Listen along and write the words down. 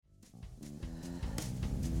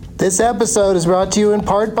This episode is brought to you in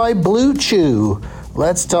part by Blue Chew.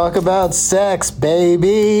 Let's talk about sex,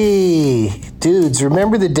 baby. Dudes,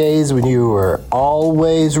 remember the days when you were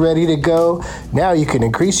always ready to go? Now you can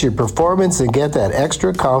increase your performance and get that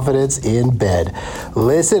extra confidence in bed.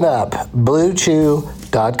 Listen up,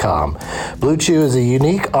 BlueChew.com. Blue Chew is a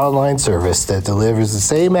unique online service that delivers the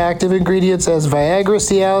same active ingredients as Viagra,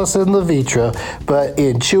 Cialis, and Levitra, but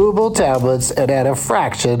in chewable tablets and at a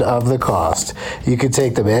fraction of the cost. You can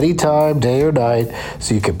take them anytime, day or night,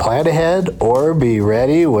 so you can plan ahead or be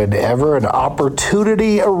ready whenever an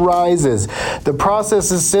opportunity arises. The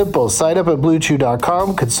process is simple. Sign up at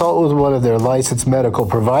BlueChew.com, consult with one of their licensed medical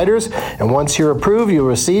providers, and once you're approved, you'll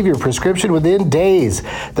receive your prescription within days.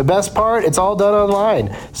 The best part, it's all done online,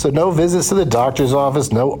 so no visits to the doctor's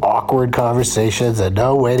office, no awkward conversations, and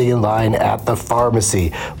no waiting in line at the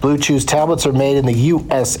pharmacy. Blue Chew's tablets are made in the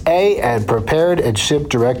USA and prepared and shipped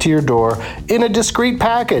direct to your door in a discreet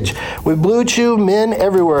package. With Blue Chew, men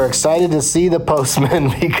everywhere are excited to see the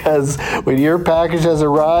postman because when your package has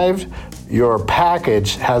arrived, your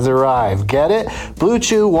package has arrived. Get it? Blue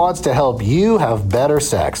Chew wants to help you have better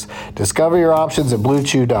sex. Discover your options at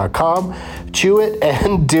BlueChew.com. Chew it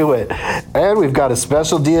and do it. And we've got a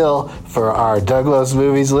special deal for our Doug Loves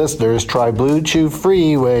Movies listeners. Try Blue Chew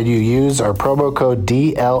free when you use our promo code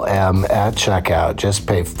DLM at checkout. Just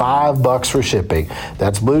pay $5 for shipping.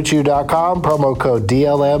 That's BlueChew.com, promo code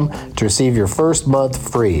DLM to receive your first month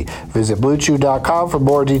free. Visit BlueChew.com for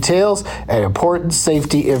more details and important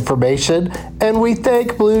safety information. And we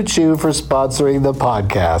thank Blue Chew for sponsoring the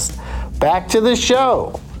podcast. Back to the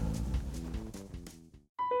show.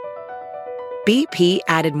 BP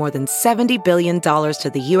added more than $70 billion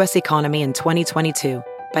to the U.S. economy in 2022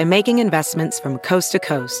 by making investments from coast to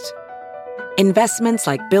coast. Investments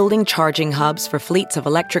like building charging hubs for fleets of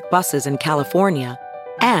electric buses in California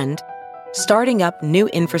and starting up new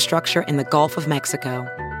infrastructure in the Gulf of Mexico.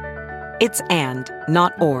 It's and,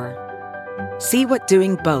 not or. See what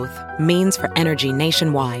doing both means for energy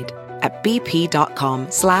nationwide at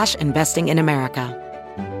bp.com/investing in America.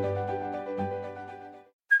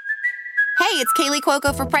 Hey, it's Kaylee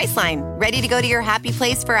Cuoco for Priceline. Ready to go to your happy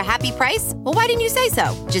place for a happy price? Well, why didn't you say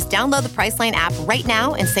so? Just download the Priceline app right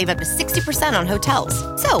now and save up to 60% on hotels.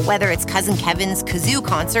 So whether it's Cousin Kevin's Kazoo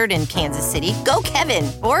Concert in Kansas City, go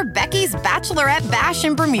Kevin, or Becky's Bachelorette Bash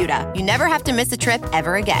in Bermuda, you never have to miss a trip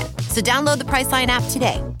ever again. So download the Priceline app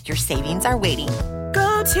today. Your savings are waiting.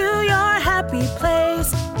 Go to your happy place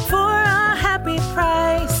for a happy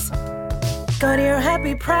price. Go to your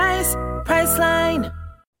happy price, Priceline.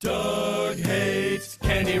 Doug hates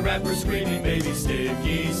candy wrappers, screaming baby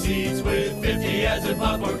sticky seeds with 50 as in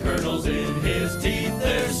popcorn kernels in his teeth.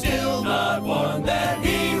 There's still not one that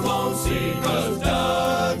he won't see, 'cause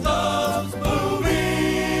Doug loves movies.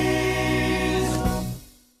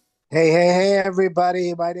 Hey,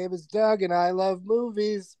 everybody. My name is Doug, and I love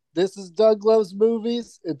movies. This is Doug Loves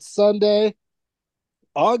Movies. It's Sunday,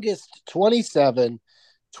 August 27,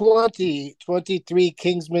 2023.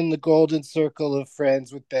 Kingsman, the golden circle of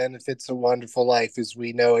friends with benefits, a wonderful life as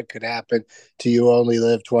we know it could happen to you. Only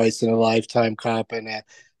live twice in a lifetime. Coppin at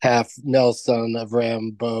half Nelson of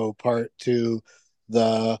Rambo, part 2,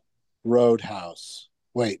 the Roadhouse.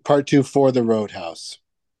 Wait, part 2 for the Roadhouse.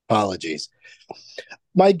 Apologies.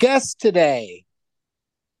 My guest today.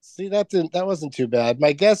 See, that wasn't too bad.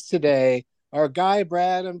 My guests today are Guy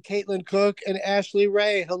Branum, Caitlin Cook, and Ashley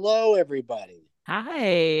Ray. Hello, everybody.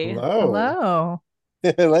 Hi. Hello.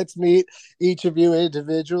 Let's meet each of you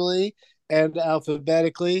individually and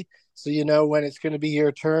alphabetically so you know when it's going to be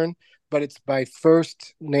your turn, but it's by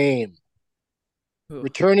first name. Ooh.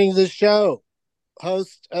 Returning to the show,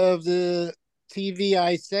 host of the TV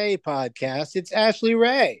I Say podcast, it's Ashley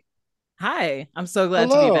Ray. Hi. I'm so glad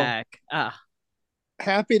to Hello. be back.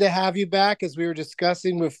 Happy to have you back. As we were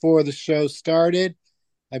discussing before the show started,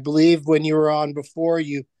 I believe when you were on before,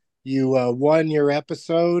 you won your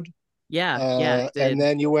episode. Yeah, it did. And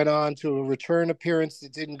then you went on to a return appearance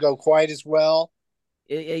that didn't go quite as well.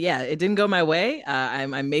 It didn't go my way.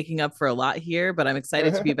 I'm making up for a lot here, but I'm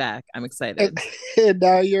excited to be back. I'm excited. And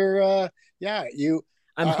now you're, I'm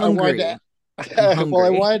hungry. Well, I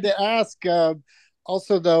wanted to ask,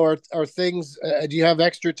 also though, are things, do you have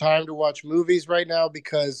extra time to watch movies right now?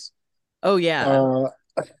 Because, oh yeah.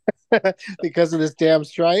 Because of this damn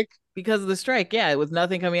strike? Because of the strike, yeah. With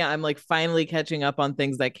nothing coming out, I'm like finally catching up on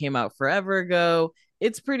things that came out forever ago.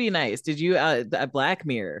 It's pretty nice. Did you Black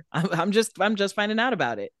Mirror? I'm just finding out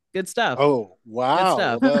about it. Good stuff. Oh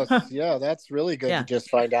wow! Good stuff. Well, that's really good to just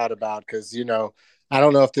find out about, because I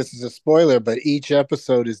don't know if this is a spoiler, but each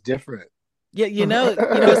episode is different. Yeah,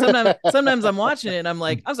 sometimes I'm watching it and I'm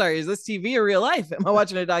like, I'm sorry, is this TV or real life? Am I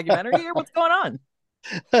watching a documentary here? What's going on?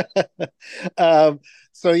 um,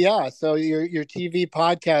 so yeah, so your TV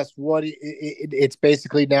podcast, it's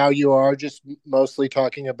basically now you are just mostly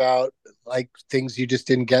talking about like things you just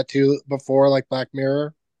didn't get to before, like Black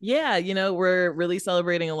Mirror. Yeah, we're really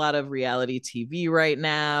celebrating a lot of reality TV right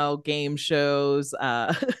now, game shows,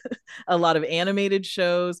 a lot of animated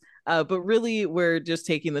shows. But really, we're just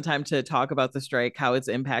taking the time to talk about the strike, how it's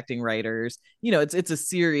impacting writers. It's a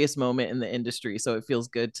serious moment in the industry, so it feels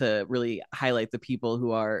good to really highlight the people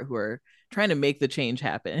who are trying to make the change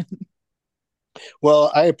happen.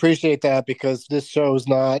 Well, I appreciate that because this show is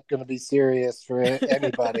not going to be serious for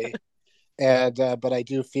anybody. And but I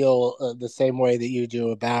do feel the same way that you do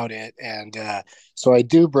about it, and so I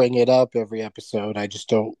do bring it up every episode. I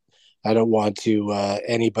don't want to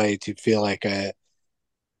anybody to feel like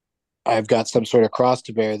I've got some sort of cross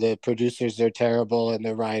to bear. The producers are terrible, and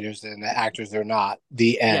the writers and the actors are not.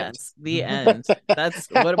 The end. Yes, the end. That's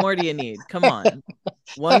what more do you need? Come on.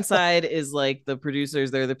 One side is like the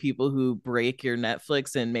producers, they're the people who break your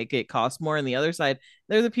Netflix and make it cost more. And the other side,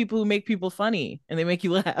 they're the people who make people funny and they make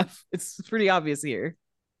you laugh. It's pretty obvious here.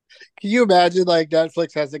 Can you imagine like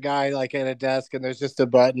Netflix has a guy like at a desk and there's just a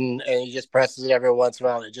button and he just presses it every once in a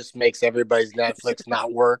while and it just makes everybody's Netflix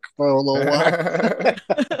not work for a little while?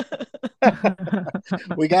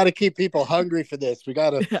 We got to keep people hungry for this. We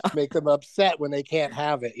got to Yeah. make them upset when they can't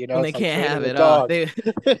have it. When they It's like can't have training a it. Oh,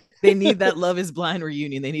 dog. they need that Love is Blind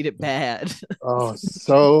reunion. They need it bad. Oh,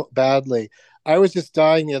 so badly. I was just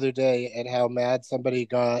dying the other day at how mad somebody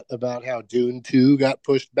got about how Dune 2 got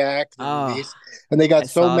pushed back, the Oh, release. And they got I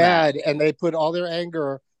so saw that. mad and they put all their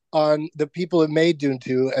anger on the people that made Dune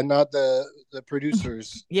 2 and not the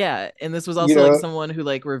producers. Yeah, and this was You also like know, someone who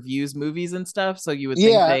like reviews movies and stuff, so you would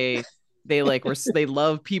think yeah, they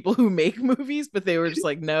love people who make movies, but they were just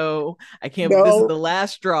like, no, I can't. This is no, the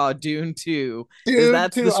last straw. Dune 2 is Dune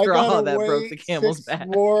that's the 2. I gotta straw that broke the wait camel's six back.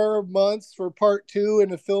 more months for part two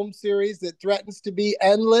in a film series that threatens to be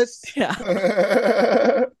endless. Yeah,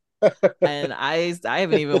 and I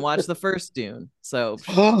haven't even watched the first Dune, so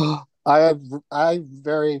I'm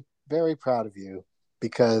very, very proud of you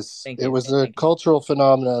because thank it you, was a thank you. cultural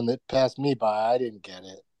phenomenon that passed me by. I didn't get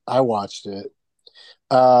it. I watched it.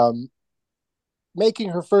 Um, Making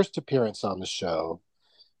her first appearance on the show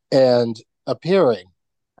and appearing,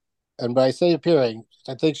 and by I say appearing,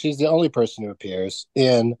 I think she's the only person who appears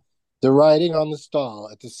in The Writing on the Stall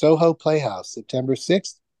at the Soho Playhouse, September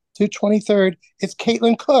 6th to 23rd. It's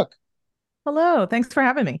Caitlin Cook. Hello, thanks for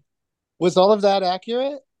having me. Was all of that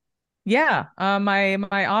accurate? Yeah,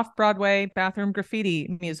 my off-Broadway bathroom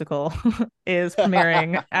graffiti musical is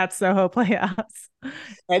premiering at Soho Playhouse.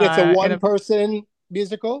 And it's a In one a person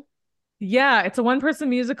musical? Yeah, it's a one-person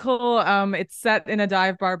musical. It's set in a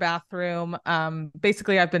dive bar bathroom.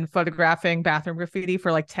 Basically, I've been photographing bathroom graffiti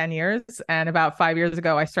for like 10 years, and about 5 years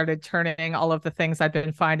ago, I started turning all of the things I've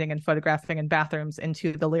been finding and photographing in bathrooms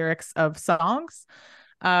into the lyrics of songs.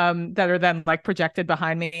 That are then like projected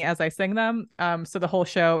behind me as I sing them. So the whole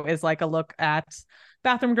show is like a look at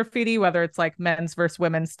bathroom graffiti, whether it's like men's versus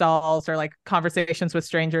women's stalls or like conversations with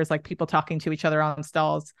strangers, like people talking to each other on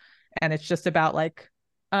stalls. And it's just about like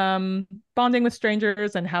bonding with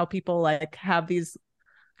strangers and how people like have these,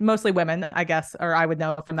 mostly women, I guess, or I would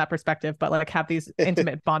know from that perspective, but like have these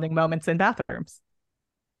intimate bonding moments in bathrooms.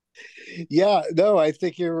 Yeah, no, I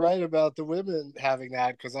think you're right about the women having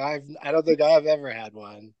that because I don't think I've ever had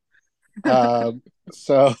one. Um,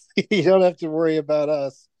 so you don't have to worry about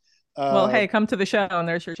us. Well, Uh, hey, come to the show and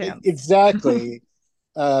there's your chance. exactly.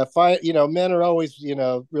 Men are always,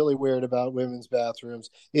 really weird about women's bathrooms.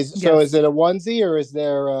 Is Yes, it a onesie or is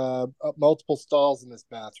there multiple stalls in this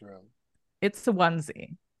bathroom? it's a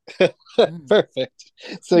onesie. Mm. Perfect.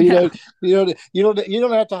 So Yeah. you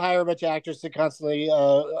don't have to hire a bunch of actors to constantly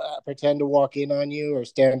pretend to walk in on you or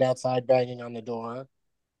stand outside banging on the door.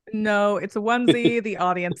 No, it's a onesie. The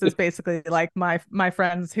audience is basically like my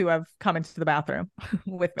friends who have come into the bathroom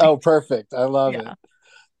with me. Oh, perfect. I love it. Yeah.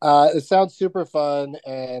 It sounds super fun,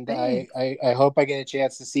 and Thanks. I hope I get a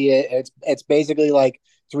chance to see it. It's basically like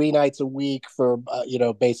 3 nights a week for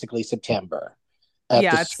basically September at the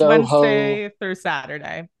Yeah, it's Soho, Wednesday through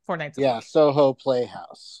Saturday, 4 nights a yeah, week. Soho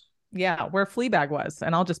Playhouse. Yeah, where Fleabag was,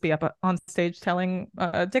 and I'll just be up on stage telling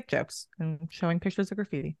dick jokes and showing pictures of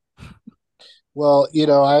graffiti. Well,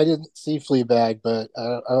 I didn't see Fleabag, but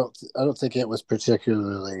I don't think it was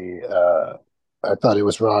particularly. I thought it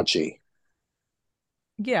was raunchy.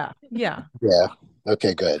 Yeah, yeah. Yeah.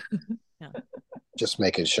 Okay. Good. Yeah. Just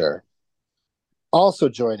making sure. Also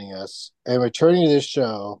joining us and returning to this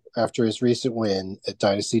show after his recent win at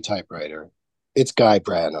Dynasty Typewriter It's Guy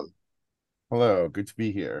Branum. Hello, good to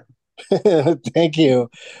be here. Thank you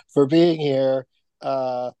for being here.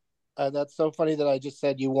 Uh, that's so funny that I just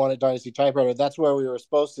said you wanted Dynasty Typewriter. That's where we were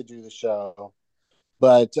supposed to do the show,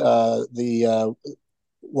 but the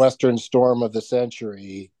Western Storm of the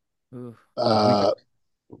Century Ooh. We got, uh,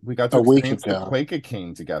 we got to a week experience the ago, Quake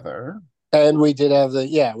King together. and we did have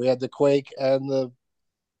we had the quake and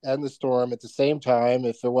the storm at the same time.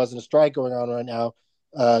 If there wasn't a strike going on right now,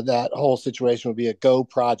 that whole situation would be a go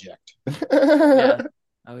project. Yeah.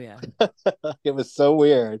 Oh yeah. It was so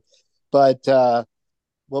weird, but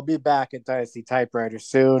we'll be back at Dynasty Typewriter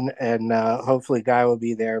soon, and hopefully Guy will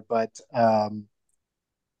be there. But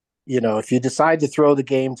if you decide to throw the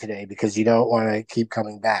game today because you don't want to keep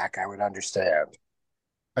coming back, I would understand.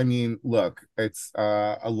 I mean, look, it's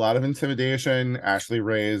a lot of intimidation. Ashley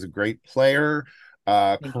Ray is a great player.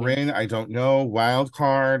 Thank you. Corinne, I don't know, wild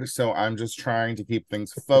card. So I'm just trying to keep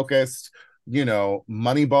things focused.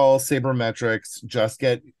 Moneyball, sabermetrics, just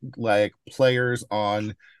get like players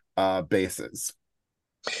on bases.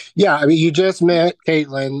 Yeah, I mean, you just met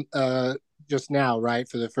Caitlin just now, right,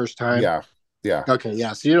 for the first time. Yeah, yeah. Okay,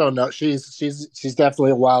 yeah. So you don't know she's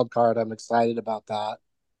definitely a wild card. I'm excited about that.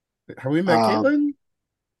 Have we met Um, Caitlin?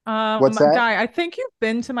 what's that? Guy, I think you've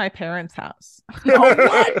been to my parents' house. Oh,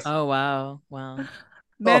 what? Oh wow. Wow.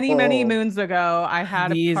 Many, many Oh, moons ago, I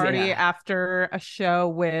had a These, party yeah. after a show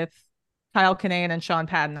with Kyle Kinane and Sean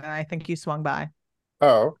Patton, and I think you swung by.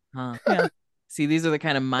 Oh, Huh. Yeah, See, these are the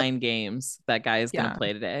kind of mind games that guy is gonna yeah,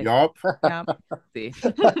 play today. yup. yeah, See.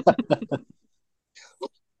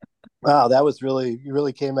 wow, that was you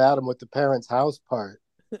really came at him with the parents' house part.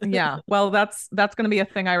 yeah. Well, that's gonna be a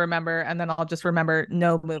thing I remember, and then I'll just remember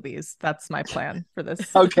no movies. That's my plan for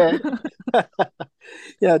this. Okay.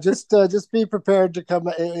 Yeah, just be prepared to come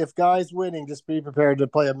if Guy's winning. Just be prepared to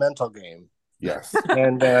play a mental game Yes.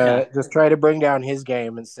 and Yeah. just try to bring down his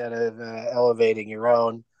game instead of elevating your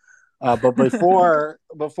own. But before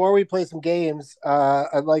we play some games,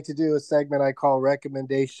 I'd like to do a segment I call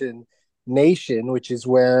Recommendation Nation, which is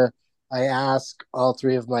where I ask all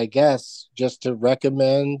three of my guests just to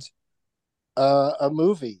recommend a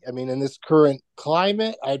movie. I mean, in this current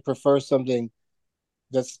climate, I'd prefer something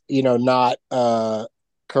that's not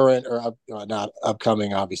current or not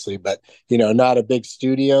upcoming, obviously, but not a big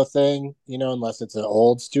studio thing. Unless it's an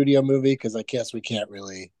old studio movie, because I guess we can't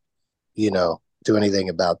really do anything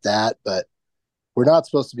about that. But we're not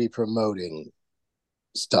supposed to be promoting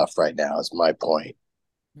stuff right now. Is my point.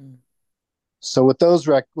 Hmm. So with those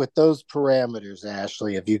parameters,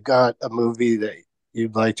 Ashley, have you got a movie that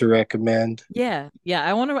you'd like to recommend? Yeah. Yeah.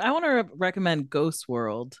 I want to recommend Ghost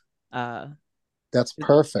World. That's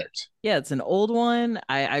perfect. Yeah, it's an old one.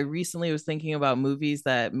 I recently was thinking about movies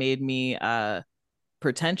that made me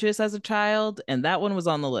pretentious as a child, and that one was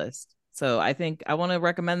on the list. So I think I want to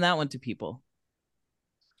recommend that one to people.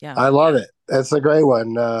 Yeah. I love it. That's a great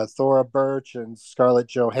one. Thora Birch and Scarlett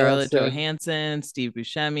Scarlett Johansson. Johansson, Steve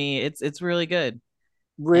Buscemi. It's really good.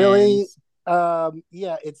 And Really,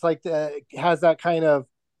 yeah, it's like it has that kind of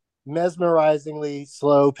mesmerizingly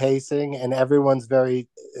slow pacing, and the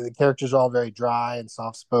characters are all very dry and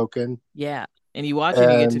soft spoken. yeah. And you watch it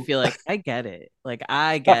and you get to And feel like I get it. Like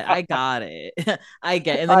I got it. I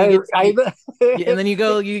get it. And then I, and then you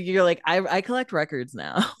go you're like I collect records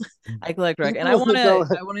now. I collect records and people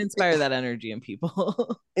don't. I want to inspire that energy in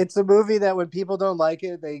people. It's a movie that when people don't like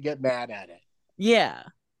it, they get mad at it. Yeah.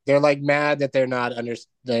 They're like mad that they're not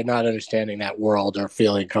understanding that world or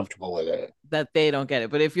feeling comfortable with it. That they don't get it.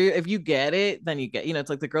 But if you get it, then you get, it's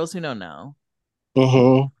like the girls who don't know.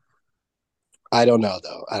 Mm-hmm. I don't know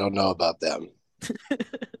though. I don't know about them.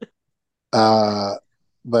 Uh,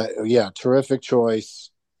 but yeah, terrific choice.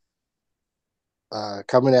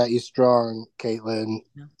 Coming at you strong, Caitlin.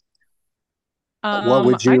 What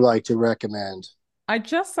would you like to recommend? I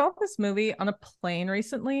just saw this movie on a plane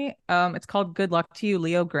recently. It's called Good Luck to You,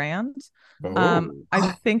 Leo Grand. Oh.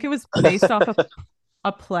 I think it was based off of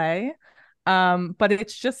a play. But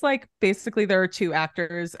it's just like basically there are two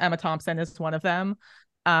actors. Emma Thompson is one of them.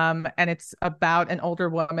 And it's about an older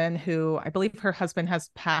woman who I believe her husband has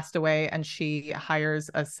passed away, and she hires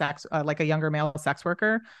like a younger male sex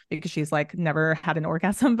worker because she's like never had an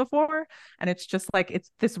orgasm before. And it's just like,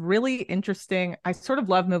 it's this really interesting. I sort of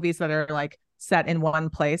love movies that are like set in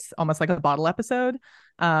one place, almost like a bottle episode.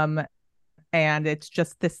 And it's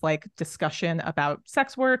just this like discussion about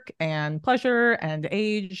sex work and pleasure and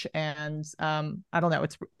age, and I don't know,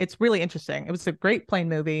 it's really interesting. It was a great plane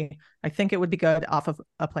movie. I think it would be good off of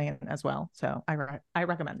a plane as well, so I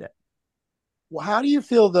recommend it. Well, how do you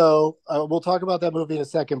feel though? We'll talk about that movie in a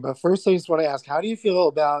second, but first I just want to ask, how do you feel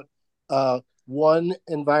about one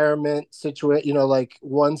environment situation, like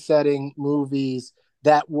one setting movies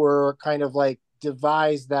that were kind of like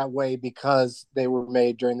devised that way because they were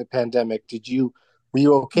made during the pandemic. Were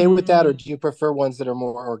you okay with that, or Mm, do you prefer ones that are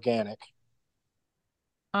more organic?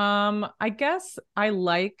 I guess I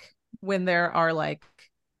like when there are like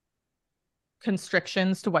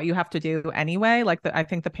constrictions to what you have to do anyway. I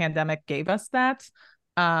think the pandemic gave us that.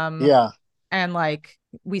 Um, Yeah, and like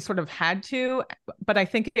we sort of had to, but I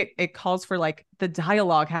think it calls for like the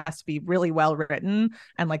dialogue has to be really well written,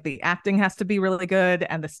 and like the acting has to be really good,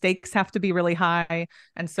 and the stakes have to be really high.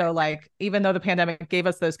 And so like even though the pandemic gave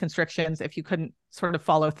us those constrictions, if you couldn't sort of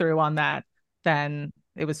follow through on that, then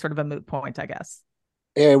it was sort of a moot point, I guess.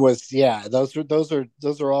 it was. Yeah, those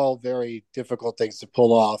are all very difficult things to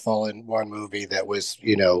pull off all in one movie that was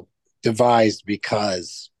devised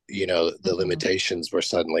because the Mhm. limitations were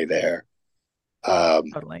suddenly there.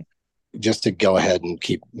 Um, Totally. just to go ahead and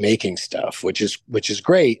keep making stuff, which is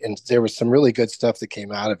great. And there was some really good stuff that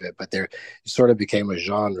came out of it, but there sort of became a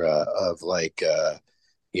genre of like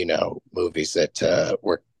movies that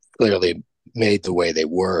were clearly made the way they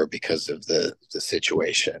were because of the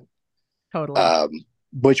situation. Totally. Um,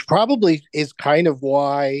 which probably is kind of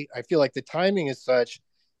why I feel like the timing is such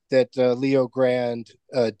that Leo Grand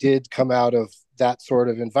did come out of that sort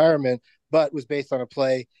of environment, but was based on a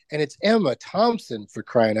play, and it's Emma Thompson for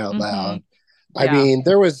crying out Hmm. loud. I Yeah. mean,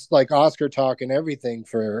 there was like Oscar talk and everything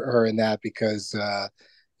for her in that because,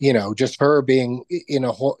 just her being in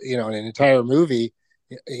a whole, in an entire movie,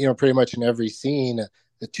 pretty much in every scene,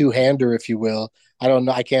 the two-hander, if you will. I don't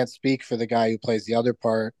know. I can't speak for the guy who plays the other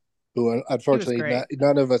part, who He was unfortunately great.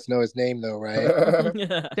 none of us know his name though, right?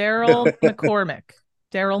 Daryl McCormick.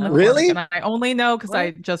 Daryl McCormick. Really? And I only know because I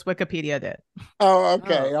What? just Wikipedia'd it. Oh,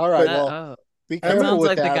 okay. Oh, All right. But Well, oh, be that Emma, careful sounds with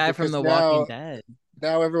like the that guy from because The Walking now Dead.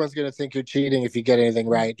 now everyone's going to think you're cheating if you get anything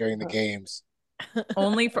right during the games.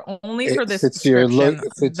 Only for this description,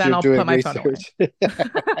 Since then you're I'll doing put my phone away. research.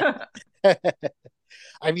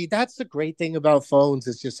 I mean, that's the great thing about phones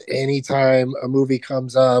is just anytime a movie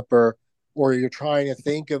comes up or you're trying to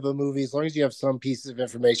think of a movie, as long as you have some piece of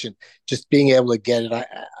information, just being able to get it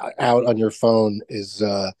out on your phone is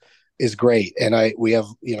great. And we have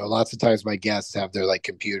lots of times my guests have their like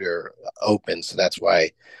computer open, so that's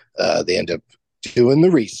why they end up doing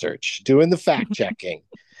the research, doing the fact checking.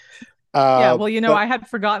 Yeah, well, But I had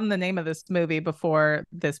forgotten the name of this movie before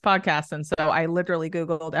this podcast, and so I literally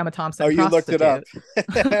Googled Emma oh, Thompson you looked it up.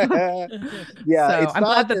 prostitute. Yeah, So it's I'm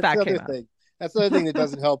not. glad that That's that the came other out. thing. That's the other thing that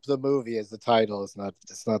doesn't help the movie is the title. It's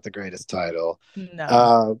not the greatest title. No.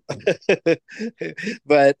 Um,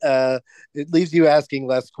 but it leaves you asking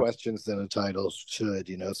less questions than a title should.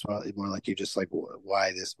 It's probably more like you just like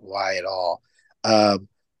why this, why at all.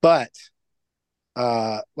 But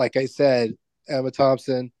like I said, Emma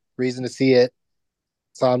Thompson, reason to see it.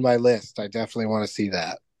 It's on my list. I definitely want to see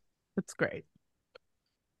that. That's great.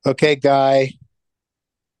 Okay, Guy.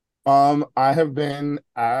 I have been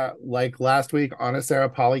like last week on a Sarah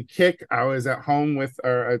Polly kick. I was at home with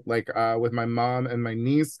my mom and my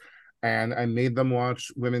niece, and I made them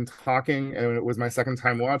watch Women Talking, and it was my second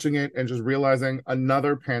time watching it, and just realizing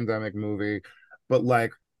another pandemic movie, but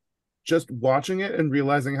like just watching it and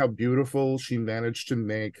realizing how beautiful she managed to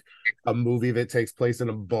make a movie that takes place in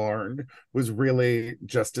a barn was really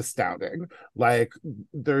just astounding. Like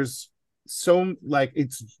there's so like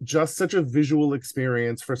it's just such a visual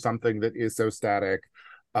experience for something that is so static.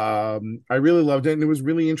 I really loved it, and it was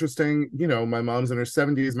really interesting. My mom's in her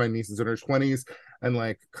 70s, my niece is in her 20s, and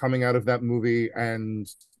like coming out of that movie and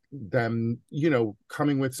them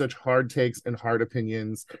coming with such hard takes and hard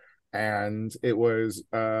opinions, and it was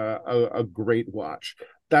a great watch.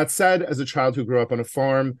 That said, as a child who grew up on a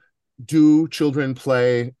farm, do children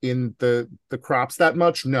play in the crops that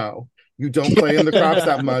much? No, you don't play in the crops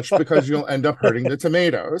that much because you'll end up hurting the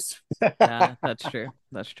tomatoes. Yeah, that's true.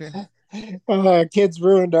 That's true. Kids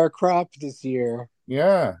ruined our crop this year.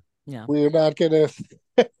 Yeah. Yeah. We're not gonna.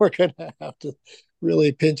 We're gonna have to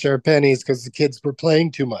really pinch our pennies because the kids were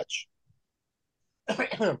playing too much.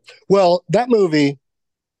 Well, that movie,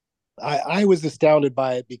 I was astounded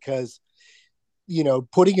by it because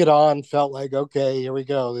putting it on felt like, okay, here we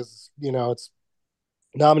go. This it's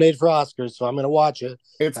nominated for Oscars, so I'm gonna watch it.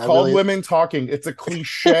 It's I called really, Women Talking. It's a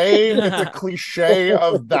cliche. It's a cliche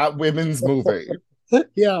of that women's movie.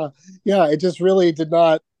 yeah, yeah. It just really did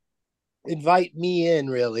not invite me in,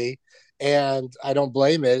 really, and I don't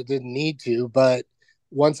blame it. It didn't need to, but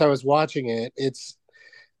once I was watching it, it's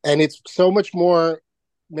so much more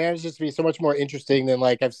manages to be so much more interesting than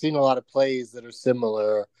like I've seen a lot of plays that are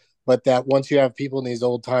similar, but that once you have people in these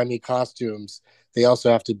old timey costumes, they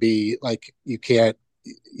also have to be like you can't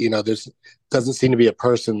there's doesn't seem to be a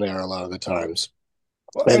person there a lot of the times.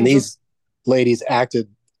 Well, And and these just ladies acted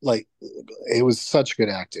like it was such good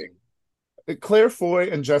acting. Claire Foy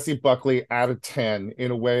and Jessie Buckley out of 10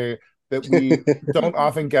 in a way that we don't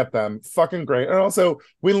often get them. Fucking great. And also,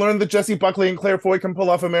 we learned that Jessie Buckley and Claire Foy can pull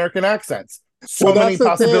off American accents. So Well, many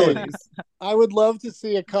that's the thing. possibilities. I would love to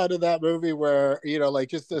see a cut of that movie where, like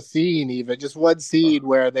just a scene, even just one scene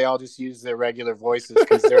where they all just use their regular voices,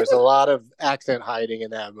 because there's a lot of accent hiding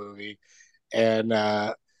in that movie, and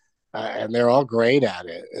they're all great at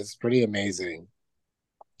it. It's pretty amazing.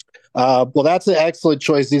 Well, that's an excellent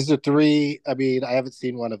choice. These are three. I mean, I haven't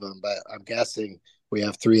seen one of them, but I'm guessing we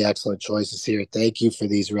have three excellent choices here. Thank you for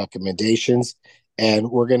these recommendations. And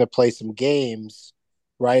we're going to play some games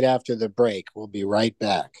right after the break. We'll be right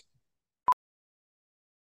back.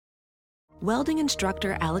 Welding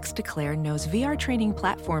instructor Alex DeClaire knows VR training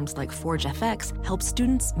platforms like Forge FX help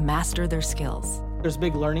students master their skills. There's a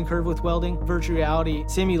big learning curve with welding. Virtual reality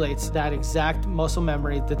simulates that exact muscle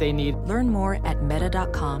memory that they need. Learn more at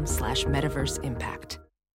meta.com/metaverse impact.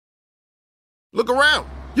 Look around.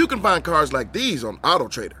 You can find cars like these on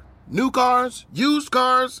AutoTrader. New cars, used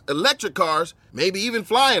cars, electric cars, maybe even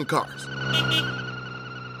flying cars.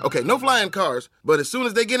 Okay, no flying cars, but as soon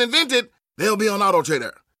as they get invented, they'll be on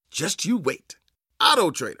AutoTrader. Just you wait.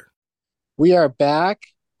 AutoTrader. We are back,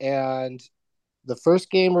 and the first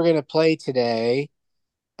game we're going to play today,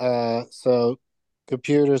 so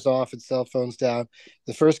computers off and cell phones down.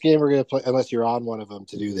 The first game we're going to play, unless you're on one of them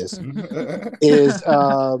to do this, is,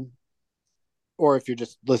 or if you're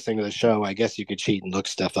just listening to the show, I guess you could cheat and look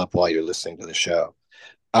stuff up while you're listening to the show.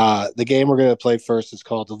 The game we're going to play first is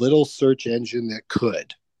called The Little Search Engine That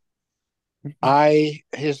Could.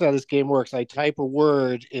 Here's how this game works. I type a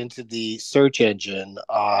word into the search engine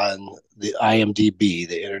on the IMDb,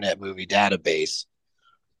 the Internet Movie Database,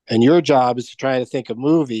 and your job is to try to think of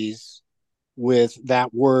movies with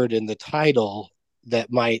that word in the title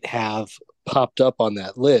that might have popped up on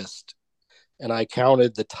that list. And I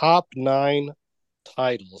counted the top 9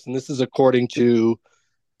 titles, and this is according to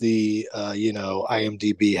the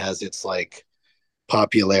IMDb has its like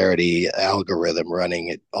popularity algorithm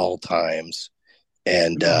running at all times,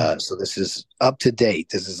 and so this is up to date.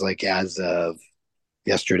 This is like as of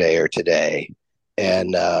yesterday or today,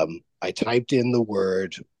 and I typed in the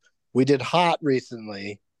word. We did hot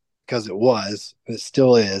recently because it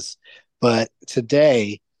still is, but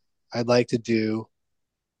today I'd like to do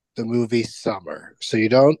the movie Summer. So you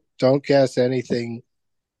don't guess anything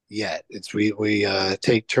yet. It's we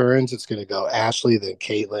take turns. It's going to go Ashley, then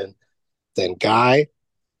Caitlin, then Guy,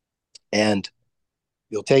 and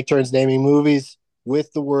you'll take turns naming movies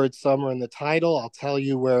with the word summer in the title. I'll tell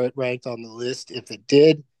you where it ranked on the list if it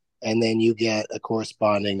did, and then you get a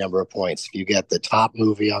corresponding number of points. If you get the top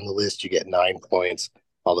movie on the list, you get 9 points,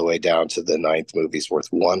 all the way down to the 9th movie's worth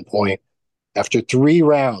 1 point. After 3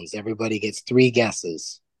 rounds, everybody gets 3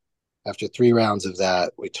 guesses. After 3 rounds of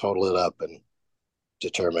that, we total it up and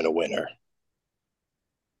determine a winner.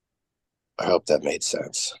 I hope that made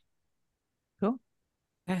sense. Cool.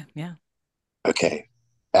 Yeah. Okay,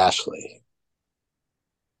 Ashley,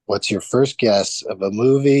 what's your first guess of a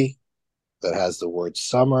movie that has the word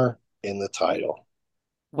summer in the title?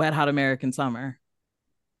 Wet Hot American Summer.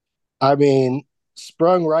 I mean,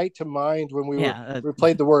 sprung right to mind when we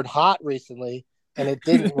played the word hot recently, and it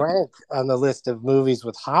didn't rank on the list of movies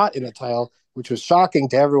with hot in the title, which was shocking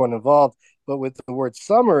to everyone involved. But with the word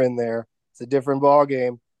summer in there, it's a different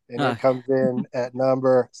ballgame. And it comes in at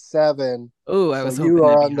number 7. Oh, I was hoping you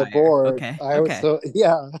are on the higher. Board. Okay.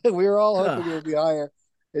 We were all hoping it would be higher.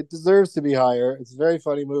 It deserves to be higher. It's a very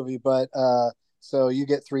funny movie, but so you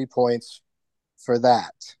get 3 points for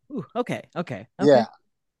that. Ooh, okay. Yeah.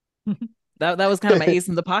 that was kind of my ace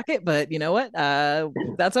in the pocket, but you know what?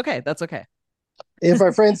 That's okay. If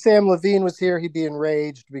our friend Sam Levine was here, he'd be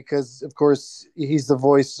enraged because, of course, he's the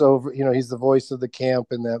voice he's the voice of the camp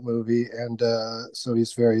in that movie, and so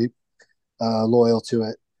he's very loyal to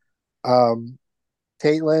it.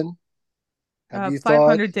 Caitlin, have you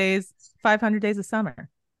 500 days? 500 Days of Summer.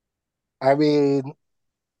 I mean,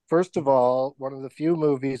 first of all, one of the few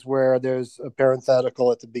movies where there's a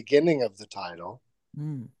parenthetical at the beginning of the title.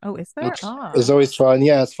 Oh, is there? It's always fun.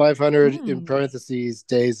 Yeah, it's 500 in parentheses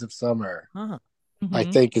Days of Summer. I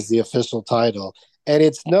think is the official title, and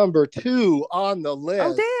it's number 2 on the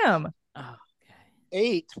list. Oh, damn! Okay.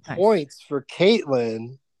 8 points for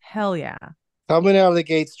Caitlin. Hell yeah! Coming out of the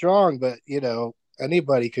gate strong, but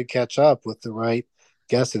anybody could catch up with the right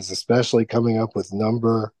guesses, especially coming up with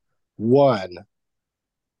number 1.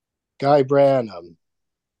 Guy Branum.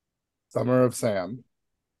 Summer of Sam.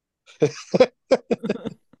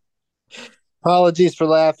 Apologies for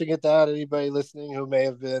laughing at that. Anybody listening who may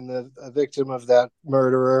have been a victim of that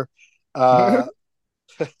murderer, uh,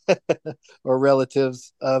 or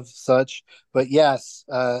relatives of such. But yes,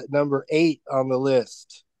 number 8 on the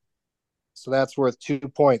list. So that's worth 2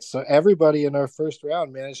 points. So everybody in our first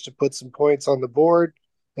round managed to put some points on the board.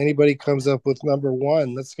 Anybody comes up with number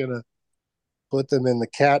 1, that's gonna put them in the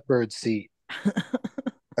catbird seat,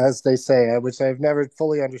 as they say, which I've never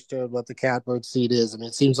fully understood what the catbird seat is. I mean,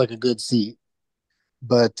 it seems like a good seat,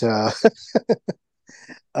 but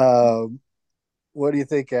um, what do you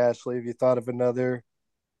think, Ashley? Have you thought of another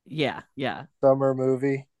Yeah. summer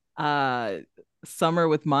movie? Summer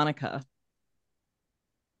with Monica.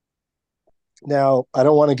 Now, I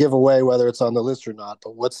don't want to give away whether it's on the list or not,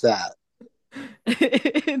 but what's that?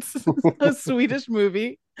 It's a Swedish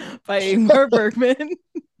movie by Ingmar Bergman.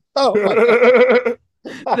 Oh my God.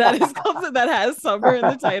 That has summer in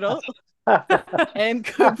the title and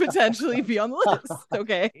could potentially be on the list.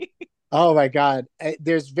 Okay. Oh my God.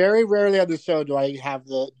 There's very rarely on the show do I have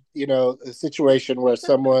a situation where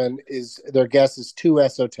their guess is too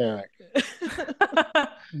esoteric.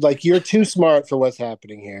 Like, you're too smart for what's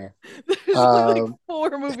happening here. There's like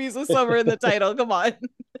 4 movies with summer in the title. Come on.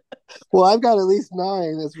 Well, I've got at least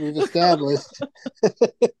 9, as we've established.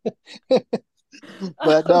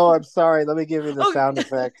 But no, I'm sorry. Let me give you the sound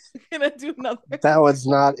effects. Can I do another? That was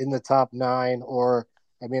not in the top 9. Or,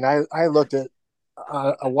 I mean, I looked at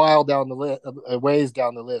a while down the list, a ways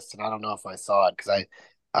down the list, and I don't know if I saw it because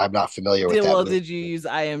I'm not familiar with that. Well, movie. did you use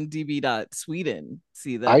imdb.sweden?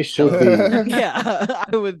 See that? I should be. Yeah,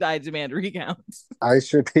 I demand recounts. I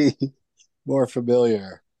should be more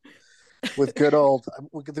familiar with good old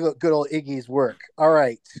Iggy's work. All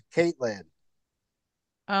right, Caitlin.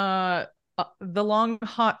 The Long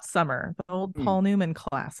Hot Summer, the old Paul Newman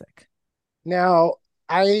classic. Now,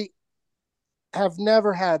 I have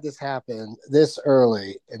never had this happen this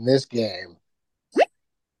early in this game.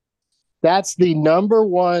 That's the number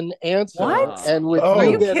 1 answer. What? And with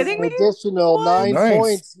you getting kidding an me? additional 9 Nice.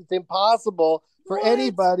 points, it's impossible for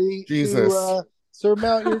anybody to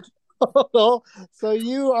surmount your total. So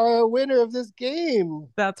you are a winner of this game.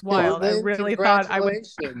 That's wild. I really thought I would.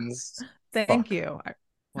 Thank you.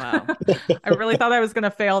 Wow. I really thought I was going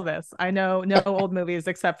to fail this. I know no old movies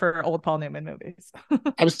except for old Paul Newman movies.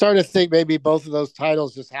 I'm starting to think maybe both of those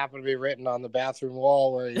titles just happen to be written on the bathroom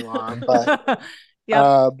wall where you are. But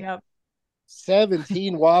Yep.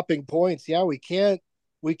 17 whopping points. Yeah, we can't.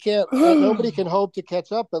 Nobody can hope to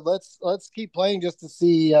catch up. But let's keep playing just to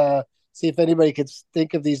see if anybody could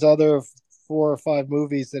think of these other 4 or 5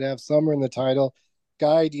 movies that have summer in the title.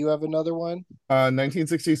 Guy, do you have another one?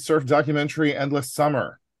 1960s surf documentary, Endless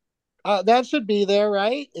Summer. That should be there,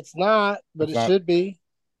 right? It's not, but it should be.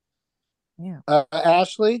 Yeah.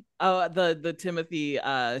 Ashley? Oh, the Timothy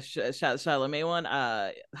Chalamet one,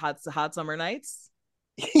 Hot Summer Nights.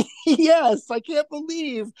 Yes, I can't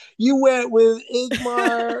believe you went with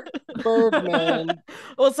Ingmar Bergman.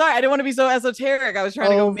 Well, sorry, I didn't want to be so esoteric. I was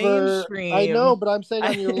trying to go mainstream. I know, but I'm saying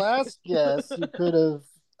on your last guess, you could have.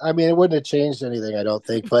 I mean, it wouldn't have changed anything, I don't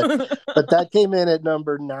think. But that came in at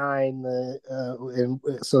number 9, and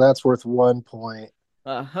so that's worth 1 point.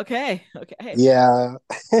 Okay. Yeah.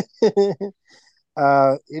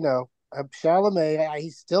 Chalamet,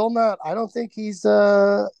 he's still not. I don't think he's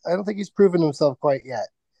proven himself quite yet.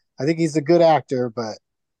 I think he's a good actor, but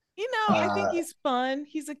I think he's fun.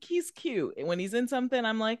 He's cute. And when he's in something,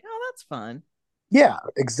 I'm like, oh, that's fun. Yeah,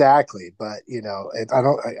 exactly. But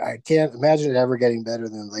I can't imagine it ever getting better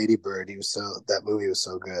than Lady Bird. That movie was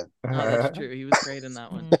so good. Oh, that's true. He was great in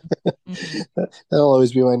that one. That'll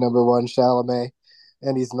always be my number 1, Chalamet,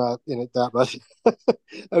 and he's not in it that much.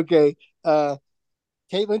 Okay,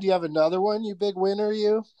 Caitlin, do you have another one? You big winner,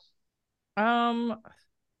 you?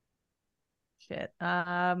 Shit.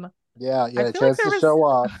 Yeah, a chance to show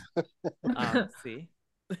off. See,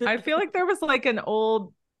 I feel like there was like an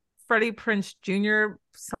old Freddie Prinze Jr.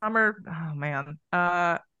 summer. Oh man.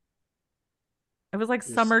 It was like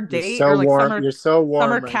Summer Date so or like warm. Summer. You're so warm.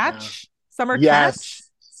 Summer right Catch. Now. Summer Yes. Catch.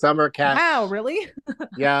 Summer Catch. Wow, really?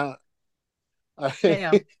 Yeah.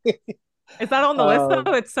 Damn. Is that on the list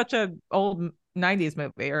though? It's such a old 90s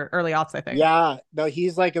movie or early aughts, I think. Yeah. No,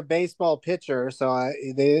 he's like a baseball pitcher. So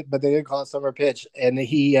they didn't call it Summer Pitch, and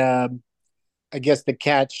he I guess the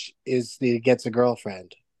catch is he gets a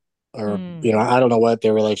girlfriend. Or I don't know what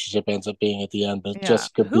their relationship ends up being at the end, but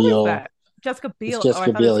Jessica Biel. Who is that? Jessica Biel. Jessica I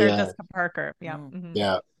thought Biel, it was yeah. Jessica Parker. Yeah. Mm-hmm.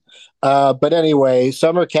 Yeah. But anyway,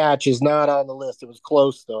 Summer Catch is not on the list. It was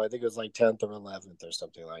close though. I think it was like 10th or 11th or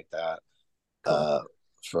something like that. Cool.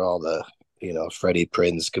 For all the Freddie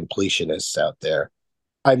Prinze completionists out there.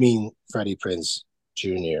 I mean Freddie Prinze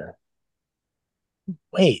Jr.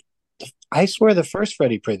 Wait, I swear the first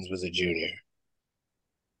Freddie Prinze was a junior.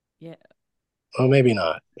 Yeah. Oh, maybe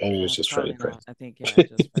not. Maybe it was just Freddie Probably not. Prinze. I think, yeah,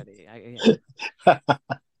 just Freddie. Yeah.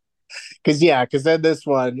 Because then this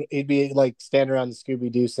one, he'd be like standing around the Scooby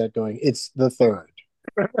Doo set going, "It's the third."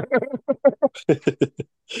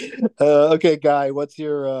 Okay, Guy, what's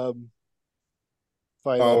your Um,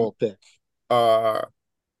 final pick? uh,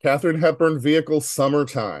 Catherine Hepburn vehicle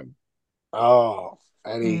Summertime. Oh,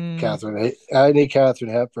 any Catherine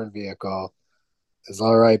Hepburn vehicle is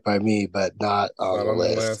all right by me, but not on Not the on the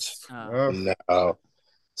list. list. Oh. Ugh. No.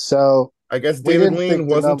 So I guess we David didn't Lean think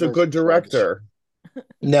the wasn't a numbers good would change. director.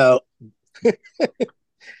 No.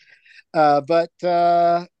 But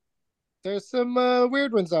there's some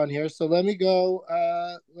weird ones on here. So let me go.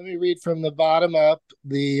 Let me read from the bottom up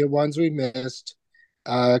the ones we missed.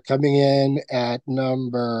 Coming in at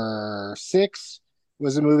number 6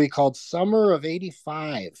 was a movie called Summer of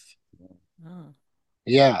 '85. Oh.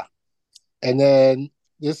 Yeah. And then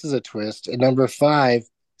this is a twist. At number 5,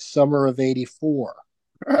 Summer of '84.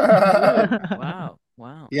 Ooh, wow.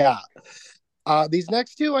 Wow. Yeah. These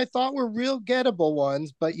next two I thought were real gettable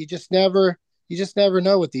ones, but you just never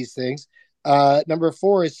know with these things. Number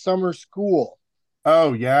 4 is Summer School.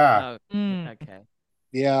 Oh yeah. Oh, Mm. okay.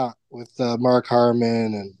 Yeah, with Mark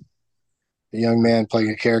Harmon and a young man playing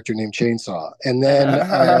a character named Chainsaw. And then Was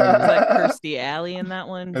that Kirstie Alley in that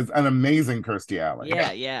one? It's an amazing Kirstie Alley.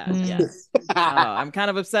 Yeah, yeah, Mm. yes. Oh, I'm kind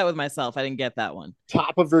of upset with myself. I didn't get that one.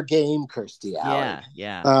 top of her game, Kirstie Alley.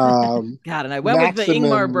 Yeah. Um, God, and I went with the Ingmar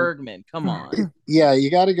Maximum. Bergman. Come on. Yeah,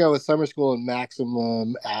 you got to go with Summer School and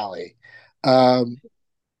Maximum Alley.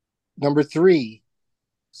 Number 3,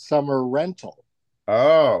 Summer Rental,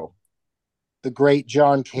 Oh. the great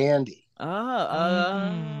John Candy.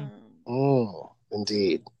 Oh,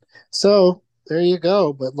 Indeed. So there you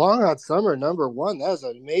go. But Long Hot Summer, number 1. That was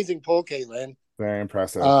an amazing poll, Caitlin. Very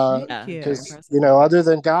impressive. yeah, Thank you. very Because, impressive. other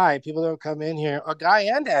than Guy, people don't come in here. Guy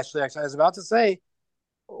and Ashley, actually, I was about to say,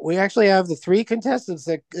 we actually have the 3 contestants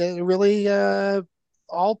that really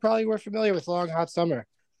all probably were familiar with Long Hot Summer.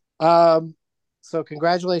 So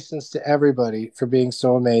congratulations to everybody for being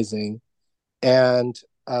so amazing. And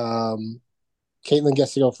Caitlin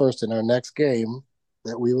gets to go first in our next game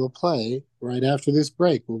that we will play right after this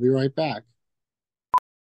break. We'll be right back.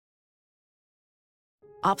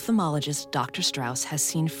 Ophthalmologist Dr. Strauss has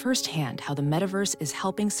seen firsthand how the metaverse is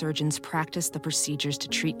helping surgeons practice the procedures to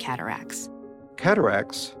treat cataracts.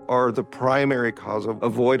 Cataracts are the primary cause of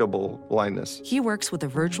avoidable blindness. He works with a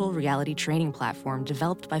virtual reality training platform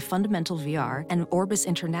developed by Fundamental VR and Orbis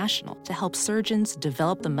International to help surgeons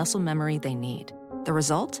develop the muscle memory they need. The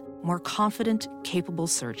result? More confident, capable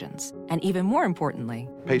surgeons. And even more importantly,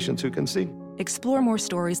 Patients who can see. explore more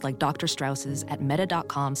stories like Dr. Strauss's at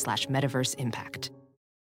meta.com/metaverse impact.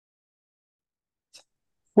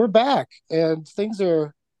 We're back, and things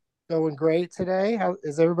are going great today. How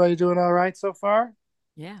is everybody doing? All right so far?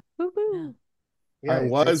 Yeah. Woo-hoo. Yeah, I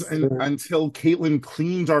was until Caitlin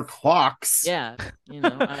cleaned our clocks. Yeah.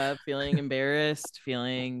 Feeling embarrassed,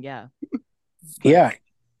 feeling, yeah. yeah.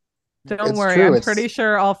 Don't It's worry. true, I'm it's- pretty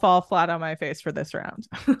sure I'll fall flat on my face for this round.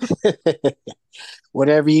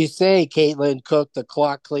 Whatever you say, Caitlin Cook, the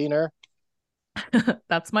clock cleaner.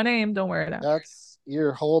 That's my name. Don't worry now. That's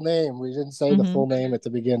your whole name. We didn't say the Mhm. full name at the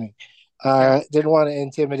beginning. Yeah. Didn't want to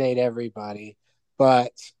intimidate everybody,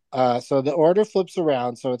 but so the order flips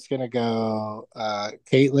around. So it's gonna go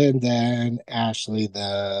Caitlin, then Ashley,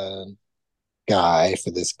 then Guy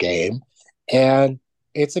for this game, and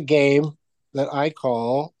it's a game that I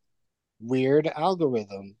call Weird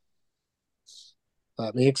Algorithm.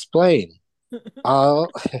 Let me explain.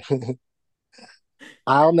 I'll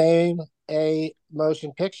I'll name a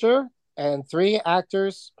motion picture and 3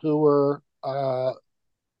 actors who were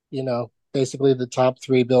basically the top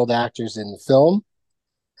 3 billed actors in the film.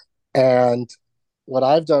 And what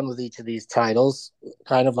I've done with each of these titles,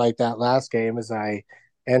 kind of like that last game, is I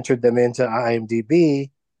entered them into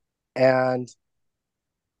IMDb, and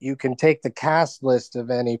you can take the cast list of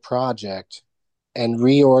any project and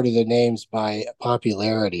reorder the names by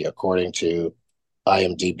popularity according to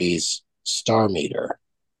IMDb's star meter.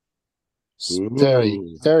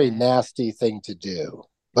 Very, very nasty thing to do,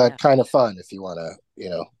 but kind of fun if you want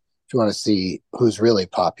to see who's really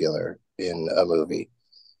popular in a movie.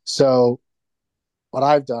 So what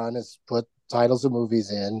I've done is put titles of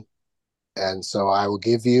movies in, and so I will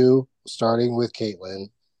give you, starting with Caitlin,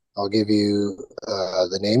 I'll give you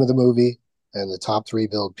the name of the movie and the top 3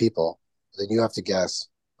 billed people. Then you have to guess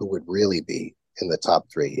who would really be in the top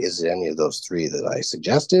 3. Is it any of those 3 that I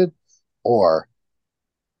suggested, or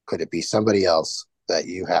could it be somebody else that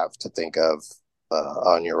you have to think of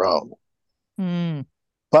on your own? Hmm.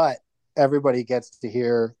 But everybody gets to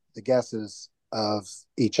hear the guesses of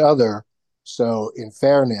each other. So, in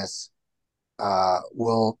fairness,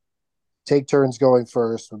 we'll take turns going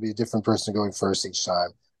first. Will be a different person going first each time.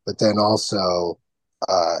 But then also,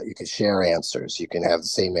 you can share answers. You can have the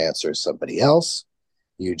same answer as somebody else.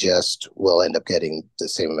 You just will end up getting the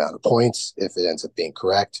same amount of points if it ends up being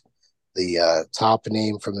correct. The top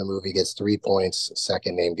name from the movie gets 3 points.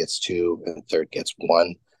 Second name gets 2, and third gets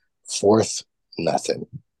 1. Fourth, nothing.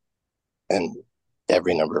 And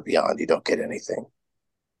every number beyond, you don't get anything.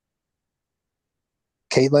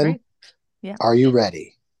 Caitlin, Great. Yeah. are you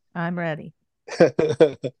ready? I'm ready.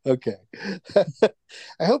 Okay.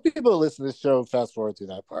 I hope people listen to this show and fast forward through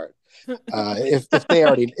that part. If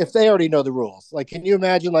they already know the rules. Like, can you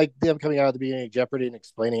imagine like them coming out at the beginning of Jeopardy and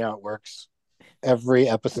explaining how it works every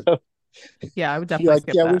episode? Yeah, I would You're definitely like,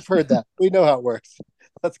 skip yeah, that. we've heard that. We know how it works.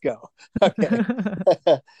 Let's go. Okay.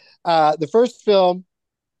 The first film,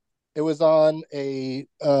 it was on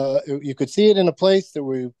you could see it in a place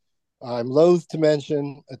that I'm loath to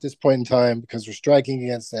mention at this point in time because we're striking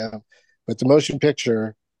against them. But the motion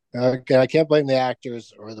picture, I can't blame the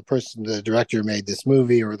actors or the director who made this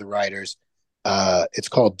movie or the writers. It's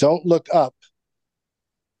called Don't Look Up,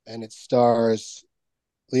 and it stars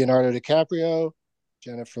Leonardo DiCaprio,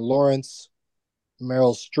 Jennifer Lawrence,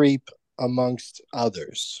 Meryl Streep, amongst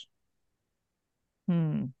others.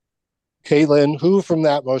 Caitlin, who from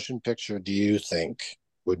that motion picture do you think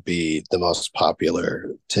would be the most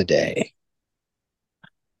popular today?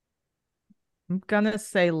 I'm gonna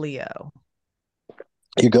say Leo.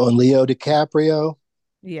 You're going Leo DiCaprio.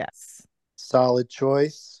 Yes. Solid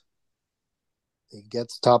choice. He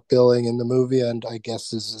gets top billing in the movie and I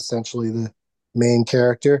guess is essentially the main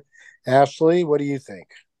character. Ashley, what do you think?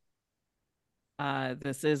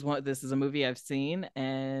 This is a movie I've seen,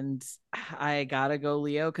 and I gotta go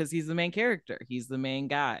Leo because he's the main character. He's the main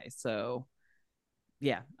guy. So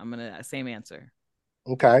yeah, I'm gonna same answer.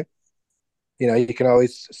 Okay. You can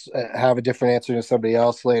always have a different answer to somebody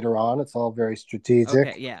else later on. It's all very Okay,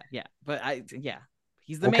 strategic. yeah. But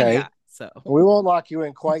he's the main Okay. guy. So We won't lock you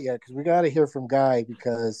in quite yet because we got to hear from Guy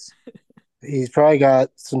because he's probably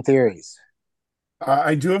got some theories.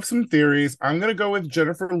 I do have some theories. I'm going to go with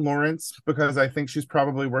Jennifer Lawrence because I think she's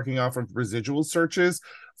probably working off of residual searches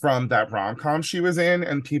from that rom-com she was in,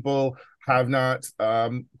 and people have not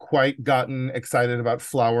quite gotten excited about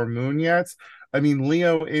Flower Moon yet. I mean,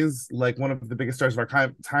 Leo is like one of the biggest stars of our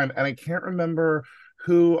time, and I can't remember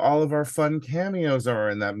who all of our fun cameos are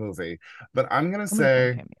in that movie. But How many fun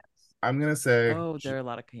cameos? I'm gonna say oh, there are a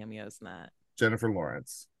lot of cameos in that. Jennifer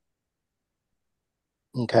Lawrence.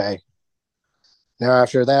 Okay. Now,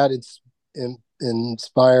 after that, it's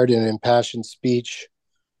inspired and impassioned speech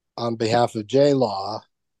on behalf of J Law,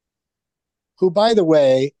 who, by the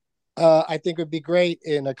way, I think would be great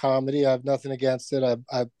in a comedy. I have nothing against it.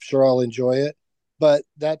 I'm sure I'll enjoy it. But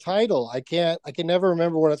that title, I can never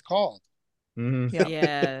remember what it's called. Mm-hmm.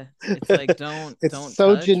 Yeah, it's like don't It's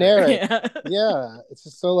so touch or, generic. yeah. Yeah, it's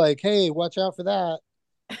just so like, hey, watch out for that.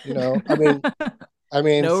 I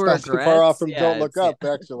mean, No it's not too far off regrets. from Yeah, Don't Look it's Up,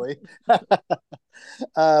 actually.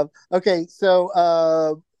 Okay,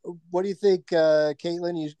 so what do you think,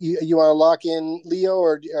 Caitlin? You want to lock in Leo,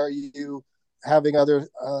 or are you having other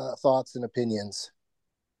thoughts and opinions?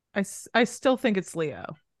 I still think it's Leo.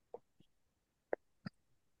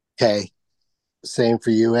 Okay, same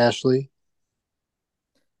for you, Ashley.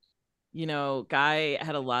 Guy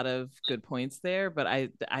had a lot of good points there, but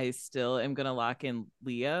I still am gonna lock in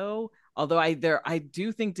Leo. Although I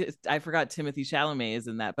do think I forgot Timothy Chalamet is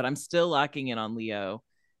in that, but I'm still locking in on Leo.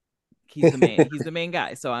 He's the main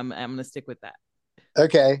guy, so I'm gonna stick with that.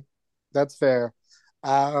 Okay, that's fair.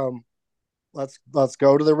 Um, let's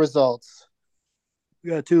go to the results.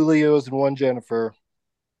 We got 2 Leos and 1 Jennifer,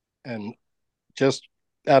 and just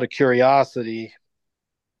out of curiosity,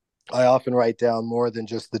 I often write down more than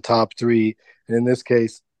just the top 3. And in this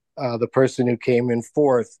case, the person who came in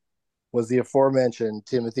fourth was the aforementioned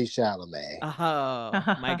Timothy Chalamet. Oh,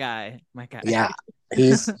 my guy. Yeah,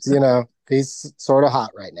 he's sort of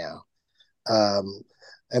hot right now.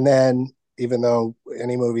 And then even though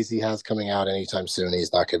any movies he has coming out anytime soon,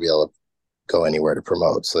 he's not going to be able to go anywhere to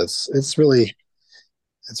promote. So it's really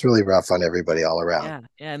rough on everybody all around.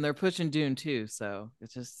 Yeah, and they're pushing Dune too, so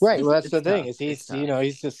it's just right. Well, that's it's the thing tough. is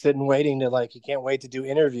he's just sitting waiting to he can't wait to do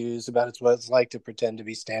interviews about what it's like to pretend to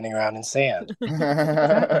be standing around in sand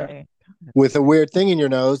Exactly. with a weird thing in your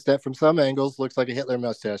nose that from some angles looks like a Hitler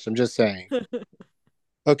mustache. I'm just saying.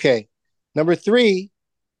 Okay, number 3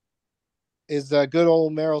 is good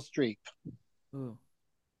old Meryl Streep,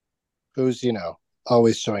 who's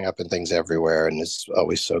always showing up in things everywhere and is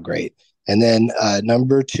always so great. And then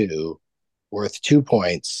number 2, worth 2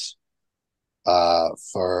 points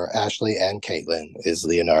for Ashley and Caitlin, is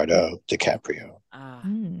Leonardo DiCaprio.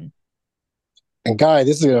 And Guy,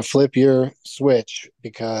 this is going to flip your switch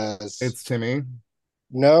because it's Timmy.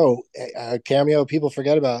 No, a cameo people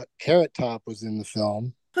forget about. Carrot Top was in the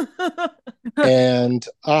film. And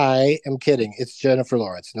I am kidding. It's Jennifer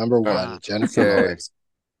Lawrence, number 1. Jennifer Lawrence.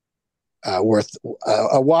 Worth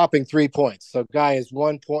a whopping 3 points. So Guy has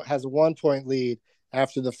 1 point, has a 1 point lead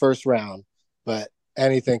after the first round, but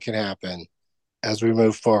anything can happen as we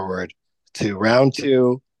move forward to round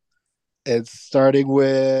 2. It's starting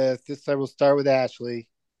with, this time we'll start with Ashley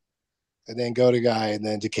and then go to Guy and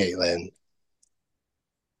then to Caitlin.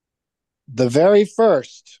 The very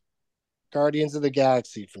first Guardians of the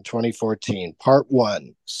Galaxy from 2014, Part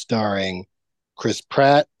 1, starring Chris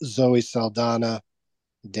Pratt, Zoe Saldana,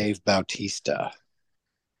 Dave Bautista.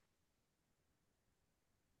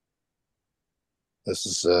 This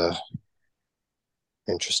is a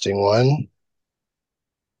interesting one.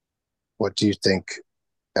 What do you think,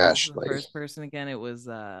 Ashley? The first person again, it was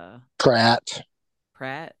Pratt.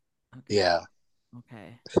 Pratt? Okay. Yeah.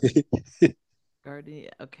 Okay.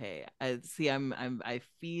 Guardian. Okay. I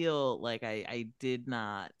feel like I did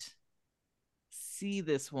not see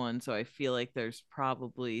this one, so I feel like there's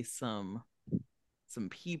probably some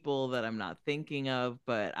people that I'm not thinking of,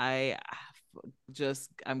 but I'm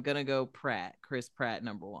gonna go Pratt, Chris Pratt,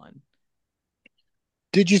 number 1.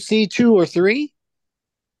 Did you see 2 or 3?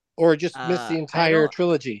 Or just miss the entire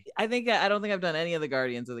trilogy? I don't think I've done any of the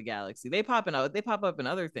Guardians of the Galaxy. They pop up in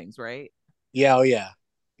other things, right? Yeah, oh yeah.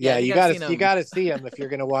 Yeah, you gotta see them if you're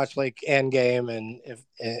gonna watch like Endgame and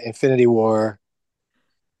Infinity War,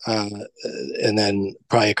 and then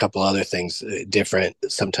probably a couple other things different.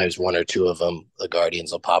 Sometimes 1 or 2 of them, the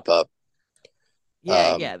Guardians will pop up.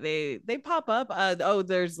 Yeah, they pop up.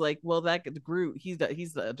 There's like, well, that Groot, he's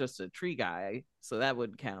just a tree guy, so that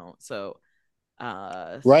would count. So,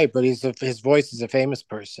 right, but his voice is a famous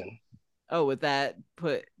person. Oh, would that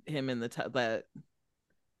put him in the that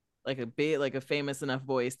like a famous enough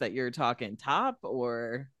voice that you're talking top,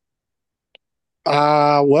 or?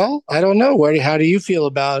 Well, I don't know. How do you feel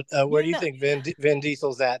about where do you think Vin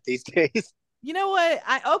Diesel's at these days? You know what?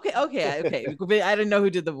 Okay. I didn't know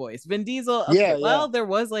who did the voice. Vin Diesel. Okay. Yeah. There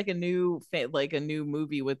was like a new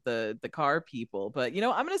movie with the car people, but I'm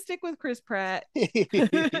gonna stick with Chris Pratt because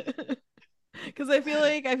I feel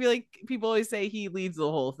like people always say he leads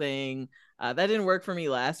the whole thing. That didn't work for me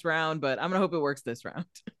last round, but I'm gonna hope it works this round.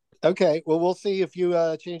 Okay. Well, we'll see if you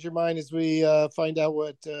change your mind as we find out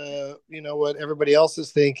what what everybody else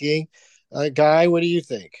is thinking. Guy, what do you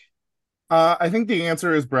think? I think the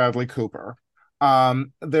answer is Bradley Cooper.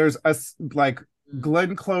 There's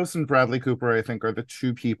Glenn Close and Bradley Cooper, I think, are the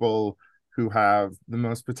 2 people who have the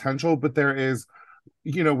most potential, but there is,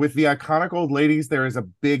 with the iconic old ladies, there is a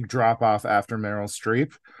big drop off after Meryl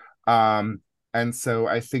Streep. And so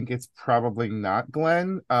I think it's probably not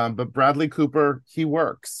Glenn, but Bradley Cooper, he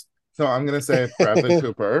works. So I'm going to say Bradley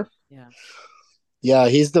Cooper. Yeah,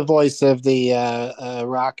 he's the voice of the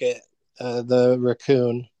Rocket, the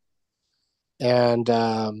raccoon. And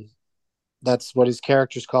that's what his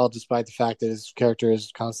character's called, despite the fact that his character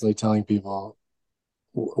is constantly telling people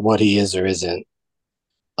what he is or isn't.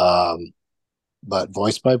 But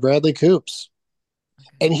voiced by Bradley Coops.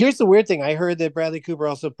 Okay. And here's the weird thing. I heard that Bradley Cooper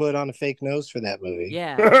also put on a fake nose for that movie.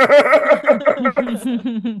 Yeah.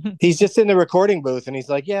 He's just in the recording booth and he's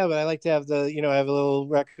like, yeah, but I like to have I have a little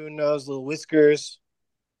raccoon nose, little whiskers.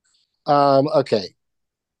 Okay.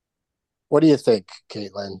 What do you think,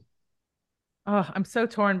 Caitlin? Oh, I'm so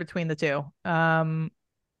torn between the 2.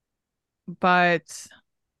 But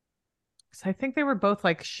I think they were both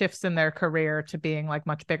like shifts in their career to being like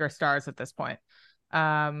much bigger stars at this point.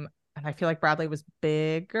 And I feel like Bradley was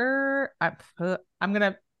bigger. I'm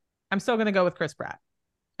still gonna go with Chris Pratt,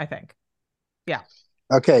 I think. Yeah.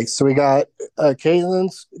 Okay, so we got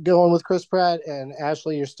Caitlin's going with Chris Pratt, and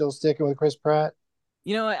Ashley, you're still sticking with Chris Pratt.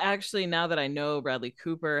 Actually, now that I know Bradley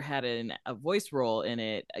Cooper had a voice role in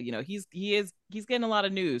it, he's getting a lot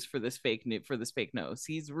of news for this fake nose.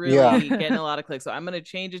 He's really getting a lot of clicks. So I'm gonna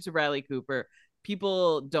change it to Bradley Cooper.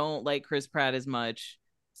 People don't like Chris Pratt as much,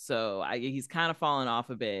 so he's kind of fallen off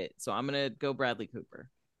a bit. So I'm gonna go Bradley Cooper.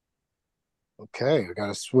 Okay, we got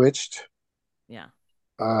a switched. Yeah.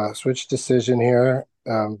 Switch decision here.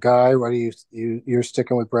 Guy, what do you're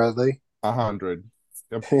sticking with Bradley? 100.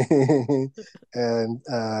 Yep. And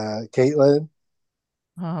Caitlin,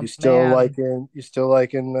 you still liking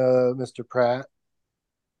Mr. Pratt?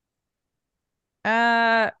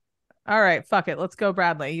 All right, fuck it. Let's go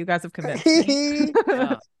Bradley. You guys have convinced me.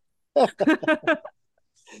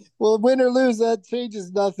 Well, win or lose, that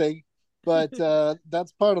changes nothing. But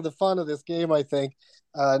that's part of the fun of this game, I think.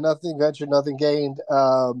 Nothing ventured, nothing gained.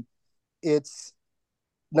 It's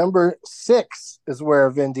number 6 is where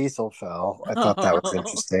Vin Diesel fell. I thought that was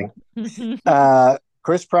interesting.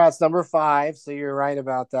 Chris Pratt's number 5, so you're right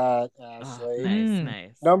about that, Oh, Ashley.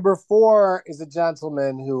 nice. Number 4 is a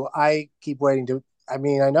gentleman who I keep waiting to. I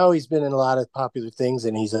mean, I know he's been in a lot of popular things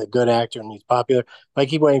and he's a good actor and he's popular, but I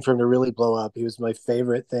keep waiting for him to really blow up. He was my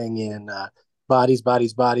favorite thing in Bodies,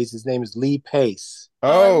 Bodies, Bodies. His name is Lee Pace. I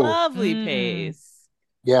Oh, love Lee Pace.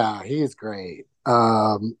 Yeah, he is great.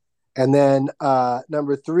 And then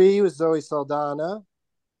number 3 was Zoe Saldana.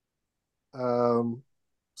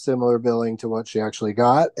 Similar billing to what she actually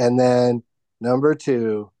got. And then number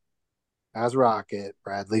 2 as Rocket,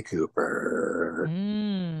 Bradley Cooper.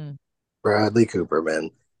 Bradley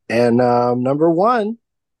Cooperman. And number 1,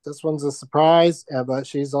 this one's a surprise, but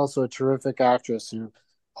she's also a terrific actress who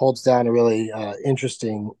holds down a really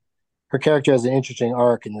interesting. Her character has an interesting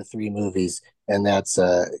arc in the 3 movies, and that's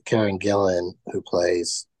Karen Gillan, who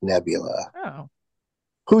plays Nebula. Oh.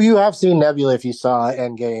 Who you have seen Nebula if you saw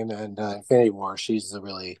Endgame and Infinity War. She's a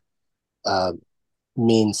really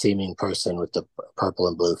mean-seeming person with the purple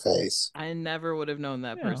and blue face. I never would have known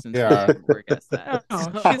that person Yeah. or guessed that.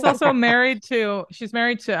 Oh, So- she's also married to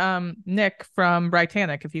Nick from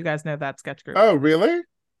Britannic, if you guys know that sketch group. Oh, really?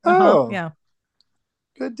 Oh, yeah.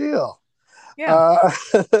 Good deal. Yeah.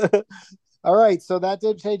 All right, so that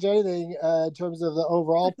didn't change anything in terms of the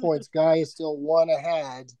overall points. Guy is still 1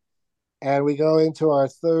 ahead, and we go into our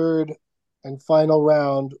third and final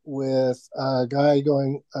round with Guy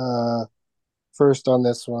going first on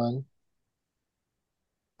this one.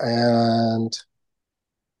 And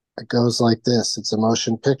it goes like this. It's a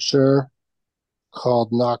motion picture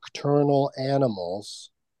called Nocturnal Animals,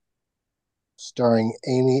 starring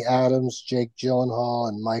Amy Adams, Jake Gyllenhaal,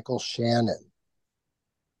 and Michael Shannon.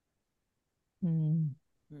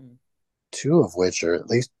 2 of which are at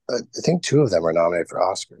least, I think 2 of them are nominated for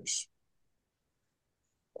Oscars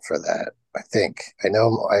for that. I think. I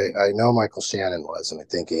know Michael Shannon was, and I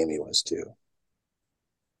think Amy was too.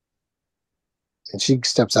 And she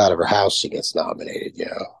steps out of her house, she gets nominated,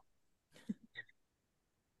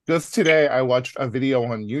 Just today, I watched a video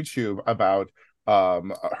on YouTube about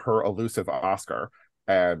her elusive Oscar,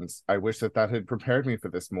 and I wish that had prepared me for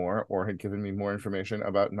this more, or had given me more information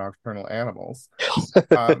about Nocturnal Animals.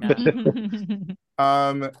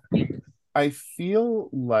 I feel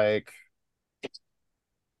like,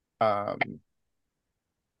 yeah,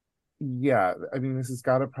 I mean, this has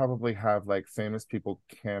got to probably have like famous people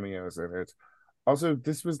cameos in it. Also,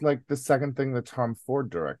 this was like the second thing that Tom Ford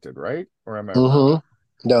directed, right? Or am I wrong?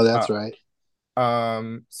 No, that's right.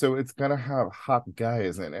 So it's gonna have hot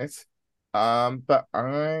guys in it. But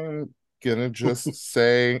I'm gonna just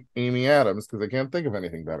say Amy Adams because I can't think of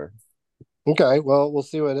anything better. Okay, well, we'll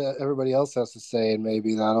see what everybody else has to say, and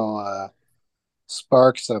maybe that'll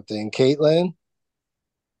spark something. Caitlin?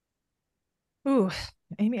 Ooh,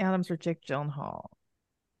 Amy Adams or Jake Gyllenhaal.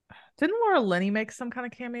 Didn't Laura Linney make some kind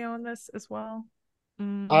of cameo in this as well?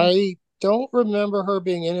 I don't remember her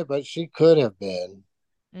being in it, but she could have been.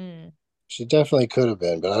 She definitely could have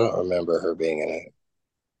been, but I don't remember her being in it.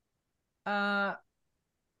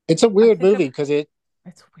 It's a weird movie because it's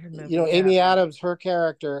a weird movie. Amy Adams, her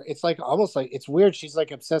character, it's like almost like it's weird. She's like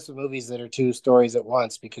obsessed with movies that are 2 stories at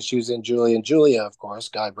once because she was in Julie and Julia, of course,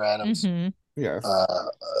 Guy Branum's yes,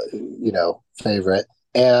 favorite.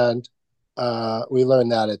 And we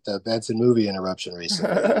learned that at the Benson movie interruption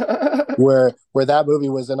recently, where that movie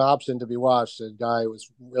was an option to be watched, and Guy was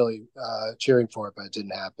really cheering for it, but it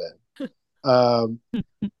didn't happen.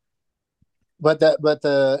 But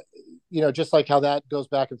the just like how that goes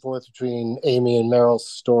back and forth between Amy and Meryl's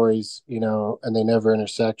stories, and they never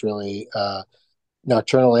intersect really.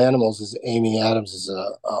 Nocturnal Animals is Amy Adams is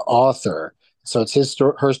a author, so it's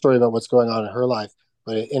her story about what's going on in her life,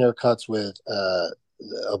 but it intercuts with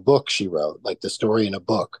a book she wrote, like the story in a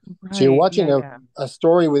book. Right, so you're watching a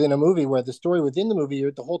story within a movie where the story within the movie,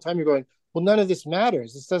 the whole time you're going, well, none of this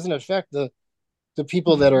matters. This doesn't affect the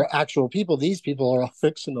people that are actual people. These people are all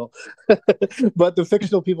fictional, but the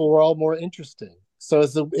fictional people were all more interesting. So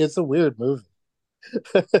it's a weird movie.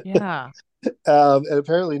 Yeah. And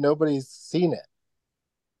apparently nobody's seen it.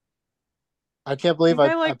 I can't believe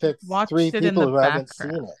I picked 3 people who haven't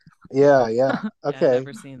seen it. Yeah. Okay. Yeah, I've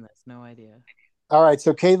never seen this. No idea. All right.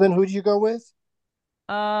 So Caitlin, who did you go with?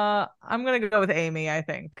 I'm gonna go with Amy, I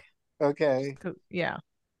think. Okay. Yeah.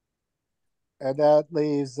 And that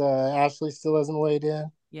leaves Ashley still hasn't weighed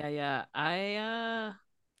in. Yeah.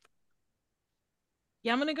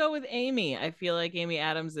 Yeah, I'm gonna go with Amy. I feel like Amy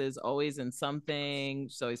Adams is always in something.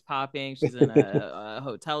 She's always popping. She's in a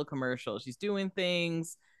hotel commercial. She's doing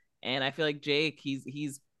things, and I feel like Jake,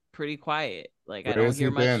 he's pretty quiet. Like I Where don't has he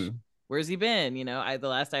hear much. been? Where's he been? The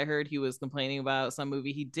last I heard, he was complaining about some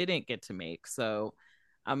movie he didn't get to make. So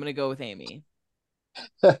I'm gonna go with Amy.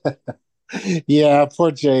 Yeah,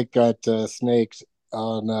 poor Jake got snaked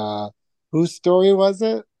on whose story was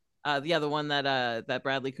it? Yeah, the one that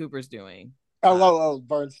Bradley Cooper's doing.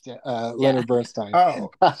 Bernstein, Yeah, Leonard Bernstein.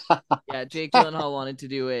 Oh, yeah. Jake Gyllenhaal wanted to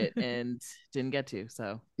do it and didn't get to.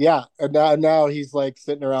 So Yeah, and now he's like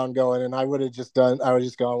sitting around going, and I would have just done. I would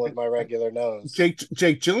just gone with my regular nose. Jake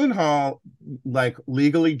Gyllenhaal, like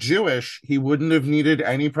legally Jewish, he wouldn't have needed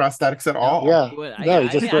any prosthetics at no, all. Yeah, he would. no, Yeah, he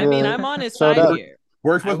just I would mean, have I'm on his showed side up. here.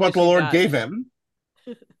 Worked I with what wish the he Lord got gave it. him.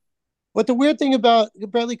 But the weird thing about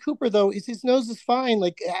Bradley Cooper, though, is his nose is fine.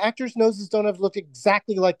 Like actors' noses don't have to look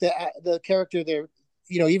exactly like the character they're.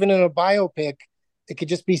 Even in a biopic, it could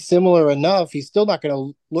just be similar enough. He's still not going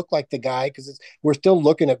to look like the guy because we're still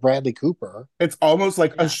looking at Bradley Cooper. It's almost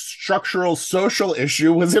like Yeah. a structural social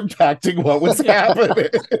issue was impacting what was happening.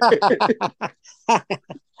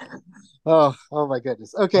 Oh my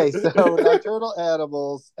goodness. Okay, so nocturnal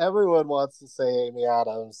animals. Everyone wants to say Amy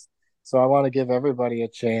Adams, so I want to give everybody a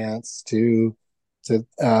chance to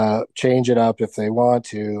change it up if they want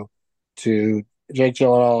to Jake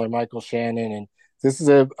Gyllenhaal or Michael Shannon. And this is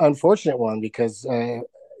an unfortunate one because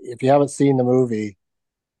if you haven't seen the movie,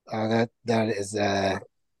 that is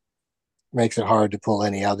makes it hard to pull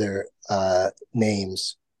any other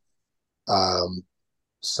names. Um,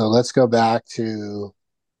 so let's go back to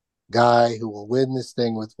guy who will win this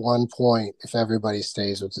thing with 1 point if everybody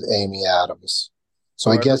stays with Amy Adams. So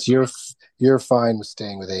I guess you're fine with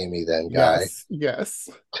staying with Amy then, Guy. Yes.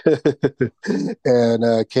 And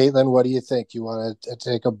Caitlin, what do you think? You want to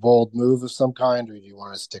take a bold move of some kind, or do you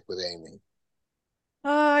want to stick with Amy?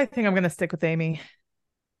 I think I'm gonna stick with Amy.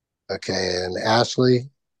 Okay, and Ashley.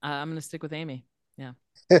 I'm gonna stick with Amy. Yeah.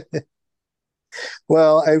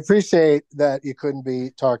 Well, I appreciate that you couldn't be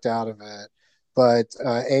talked out of it, but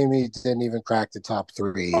Amy didn't even crack the top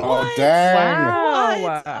three. Oh, dang.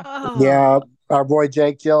 What? Yeah, Oh. our boy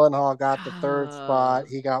Jake Gyllenhaal got the third spot.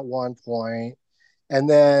 He got 1 point. And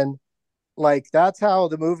then, like, that's how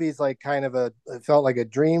the movie's like kind of it felt like a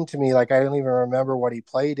dream to me. Like, I don't even remember what he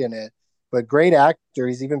played in it, but great actor.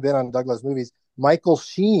 He's even been on Douglas movies. Michael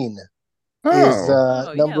Sheen is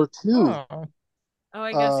number two. Oh,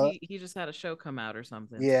 I guess he just had a show come out or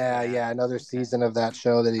something. Yeah, another season of that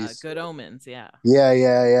show that he's Good Omens. Yeah.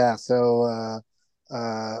 Yeah. So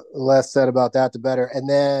less said about that, the better. And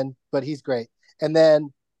then, but he's great. And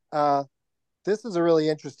then this is a really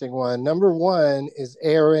interesting one. Number one is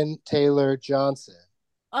Aaron Taylor Johnson.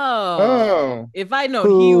 Oh, if I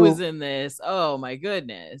know he was in this, oh my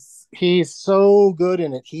goodness. He's so good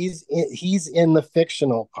in it. He's in the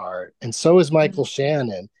fictional part, and so is Michael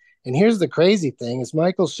Shannon. And here's the crazy thing: is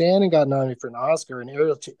Michael Shannon got nominated for an Oscar, and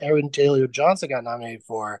Aaron Taylor Johnson got nominated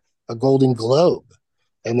for a Golden Globe,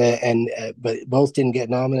 but both didn't get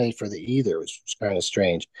nominated for the either, which was kind of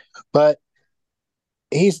strange. But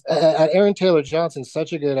he's Aaron Taylor Johnson's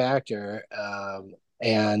such a good actor,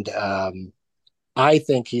 and I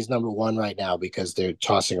think he's number one right now because they're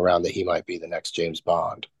tossing around that he might be the next James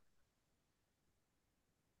Bond.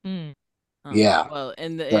 Yeah. Well,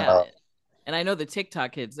 and and I know the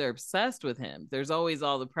TikTok kids, they're obsessed with him. There's always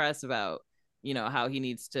all the press about, how he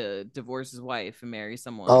needs to divorce his wife and marry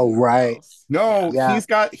someone. Oh, right. Else. No, Yeah.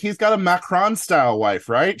 he's got a Macron style wife,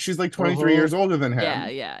 right? She's like 23 years older than him.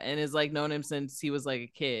 Yeah, and is like known him since he was like a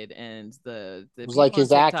kid, and the it was like his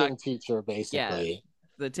TikTok, acting teacher, basically. Yeah,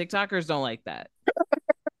 the TikTokers don't like that.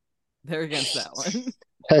 They're against that one.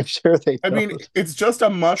 I'm sure they don't. I mean, it's just a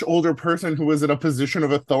much older person who was in a position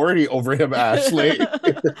of authority over him, Ashley.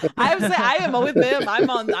 I am with them.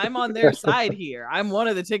 I'm on their side here. I'm one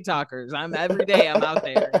of the TikTokers. Every day I'm out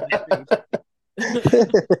there.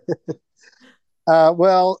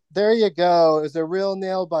 Well, there you go. It was a real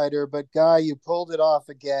nail biter, but Guy, you pulled it off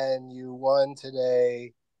again. You won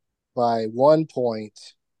today by 1 point.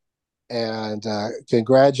 And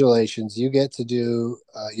congratulations. You get to do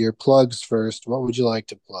your plugs first. What would you like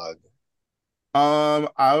to plug?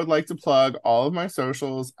 I would like to plug all of my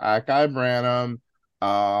socials at Guy Branum.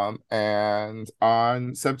 And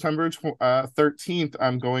on September 13th,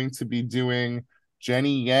 I'm going to be doing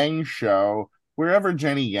Jenny Yang show. Wherever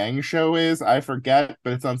Jenny Yang show is, I forget,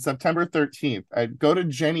 but it's on September 13th. I'd go to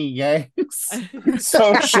Jenny Yang's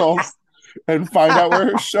socials and find out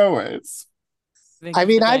where her show is. I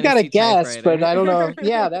mean, I've got a guess, but I don't know.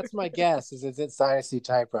 Yeah, that's my guess. Is it Dynasty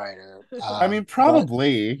Typewriter? I mean,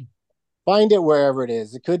 probably. Find it wherever it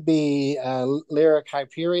is. It could be Lyric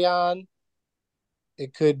Hyperion.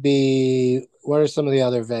 It could be, what are some of the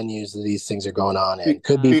other venues that these things are going on in?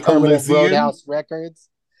 Could be The Permanent Elysian. Roadhouse Records.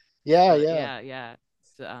 Yeah, yeah. Yeah.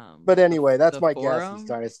 But anyway, that's the my guess. Is Forum.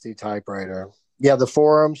 Dynasty Typewriter. Yeah, the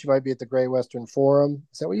Forum. She might be at the Great Western Forum.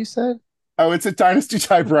 Is that what you said? Oh, it's a Dynasty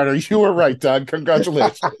Typewriter. You were right, Doug.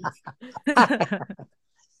 Congratulations.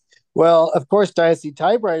 Well, of course, Dynasty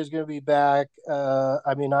Typewriter is going to be back.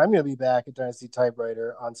 I'm going to be back at Dynasty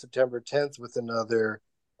Typewriter on September 10th with another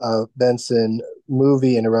Benson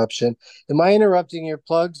movie interruption. Am I interrupting your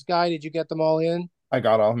plugs, Guy? Did you get them all in? I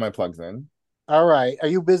got all of my plugs in. All right. Are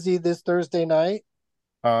you busy this Thursday night?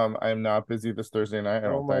 I'm not busy this Thursday night. I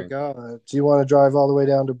don't think. God. Do you want to drive all the way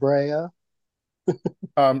down to Brea?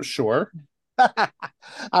 Sure.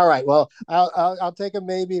 All right. Well, I'll take a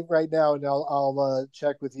maybe right now, and I'll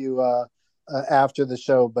check with you after the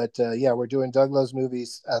show. But yeah, we're doing Doug Loves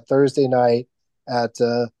Movies Thursday night at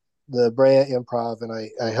the Brea Improv, and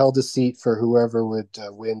I held a seat for whoever would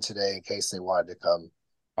win today in case they wanted to come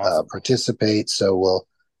participate. So we'll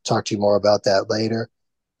talk to you more about that later.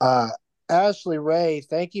 Ashley Ray,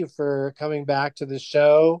 thank you for coming back to the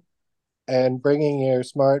show and bringing your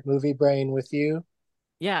smart movie brain with you.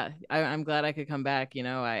 Yeah, I'm glad I could come back. You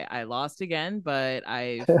know, I lost again, but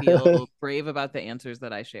I feel brave about the answers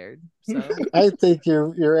that I shared. So I think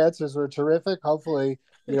your answers were terrific. Hopefully,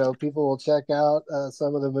 people will check out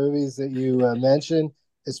some of the movies that you mentioned,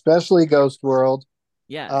 especially Ghost World.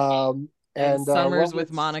 Yeah. And Summers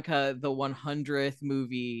with Monica, the 100th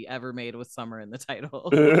movie ever made with Summer in the title.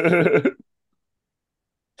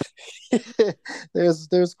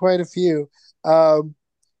 There's quite a few.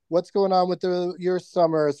 What's going on with your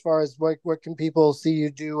summer as far as what can people see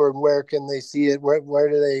you do, or where can they see it? Where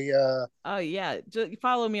do they Oh yeah, just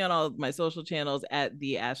follow me on all of my social channels at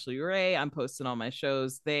the Ashley Ray. I'm posting all my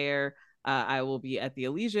shows there. I will be at the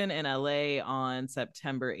Elysian in LA on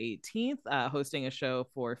September 18th, hosting a show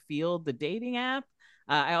for Field, the dating app.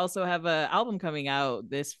 I also have an album coming out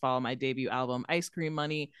this fall, my debut album, Ice Cream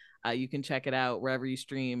Money. You can check it out wherever you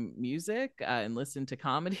stream music and listen to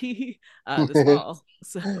comedy this fall.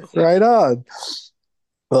 So. Right on.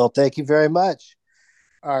 Well, thank you very much.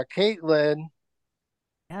 Caitlin.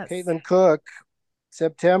 Yes. Caitlin Cook,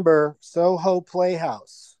 September, Soho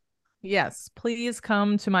Playhouse. Yes, please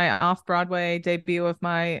come to my off-Broadway debut of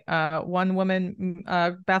my one-woman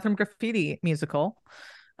bathroom graffiti musical.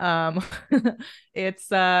 It's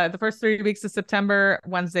the first 3 weeks of September,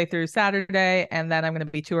 Wednesday through Saturday, and then I'm going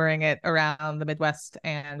to be touring it around the Midwest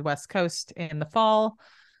and West Coast in the fall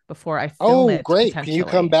before I film it. Oh, great. Can you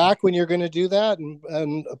come back when you're going to do that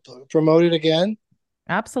and promote it again?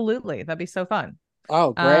 Absolutely. That'd be so fun.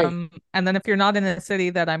 Oh, great. And then if you're not in the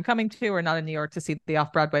city that I'm coming to, or not in New York to see the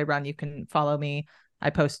off-Broadway run, you can follow me. I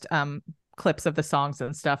post clips of the songs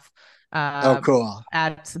and stuff. Cool.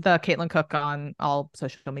 At the Caitlin Cook on all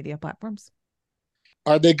social media platforms.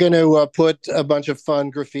 Are they going to put a bunch of fun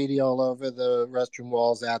graffiti all over the restroom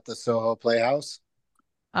walls at the Soho Playhouse?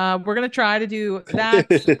 We're going to try to do that.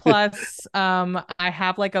 Plus, I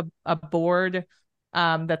have like a board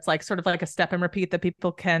that's like sort of like a step and repeat that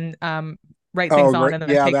people can write things on and then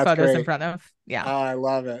take photos in front of. Yeah. Oh, I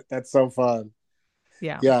love it. That's so fun.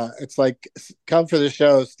 Yeah. Yeah. It's like, come for the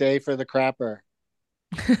show, stay for the crapper.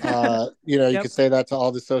 You could say that to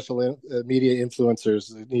all the social media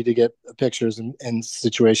influencers that need to get pictures and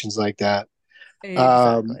situations like that.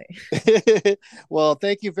 Exactly. Well,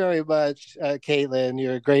 thank you very much, Caitlin.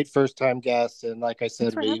 You're a great first-time guest, and like I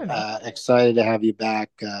said, we're excited to have you back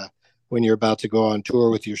when you're about to go on tour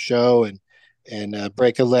with your show and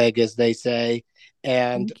break a leg, as they say.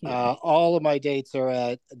 And all of my dates are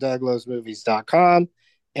at douglovesmovies.com.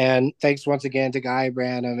 And thanks once again to Guy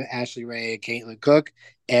Branum, Ashley Ray, and Caitlin Cook.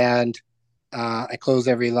 And I close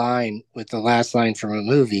every line with the last line from a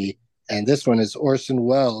movie. And this one is Orson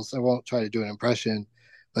Welles. I won't try to do an impression,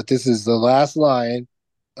 but this is the last line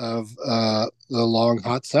of The Long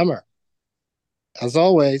Hot Summer. As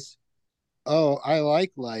always, I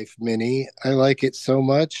like life, Minnie. I like it so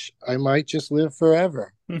much, I might just live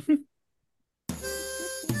forever.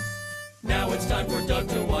 Now it's time for Doug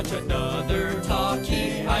to watch another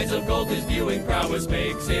talkie. Eyes of gold, his viewing prowess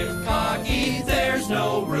makes him cocky. There's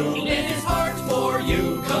no room in his heart for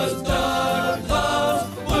you, 'cause Doug loves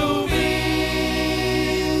movies.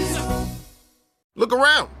 Look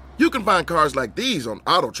around. You can find cars like these on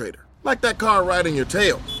AutoTrader, like that car riding your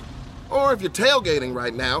tail. Or if you're tailgating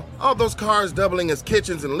right now, all those cars doubling as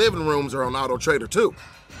kitchens and living rooms are on AutoTrader too.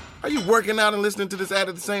 Are you working out and listening to this ad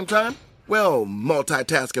at the same time? Well,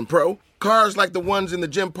 multitasking pro, cars like the ones in the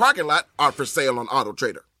gym parking lot are for sale on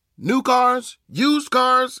AutoTrader. New cars, used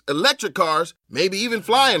cars, electric cars, maybe even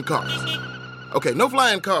flying cars. Okay, no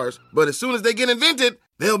flying cars, but as soon as they get invented,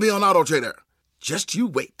 they'll be on AutoTrader. Just you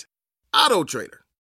wait. AutoTrader.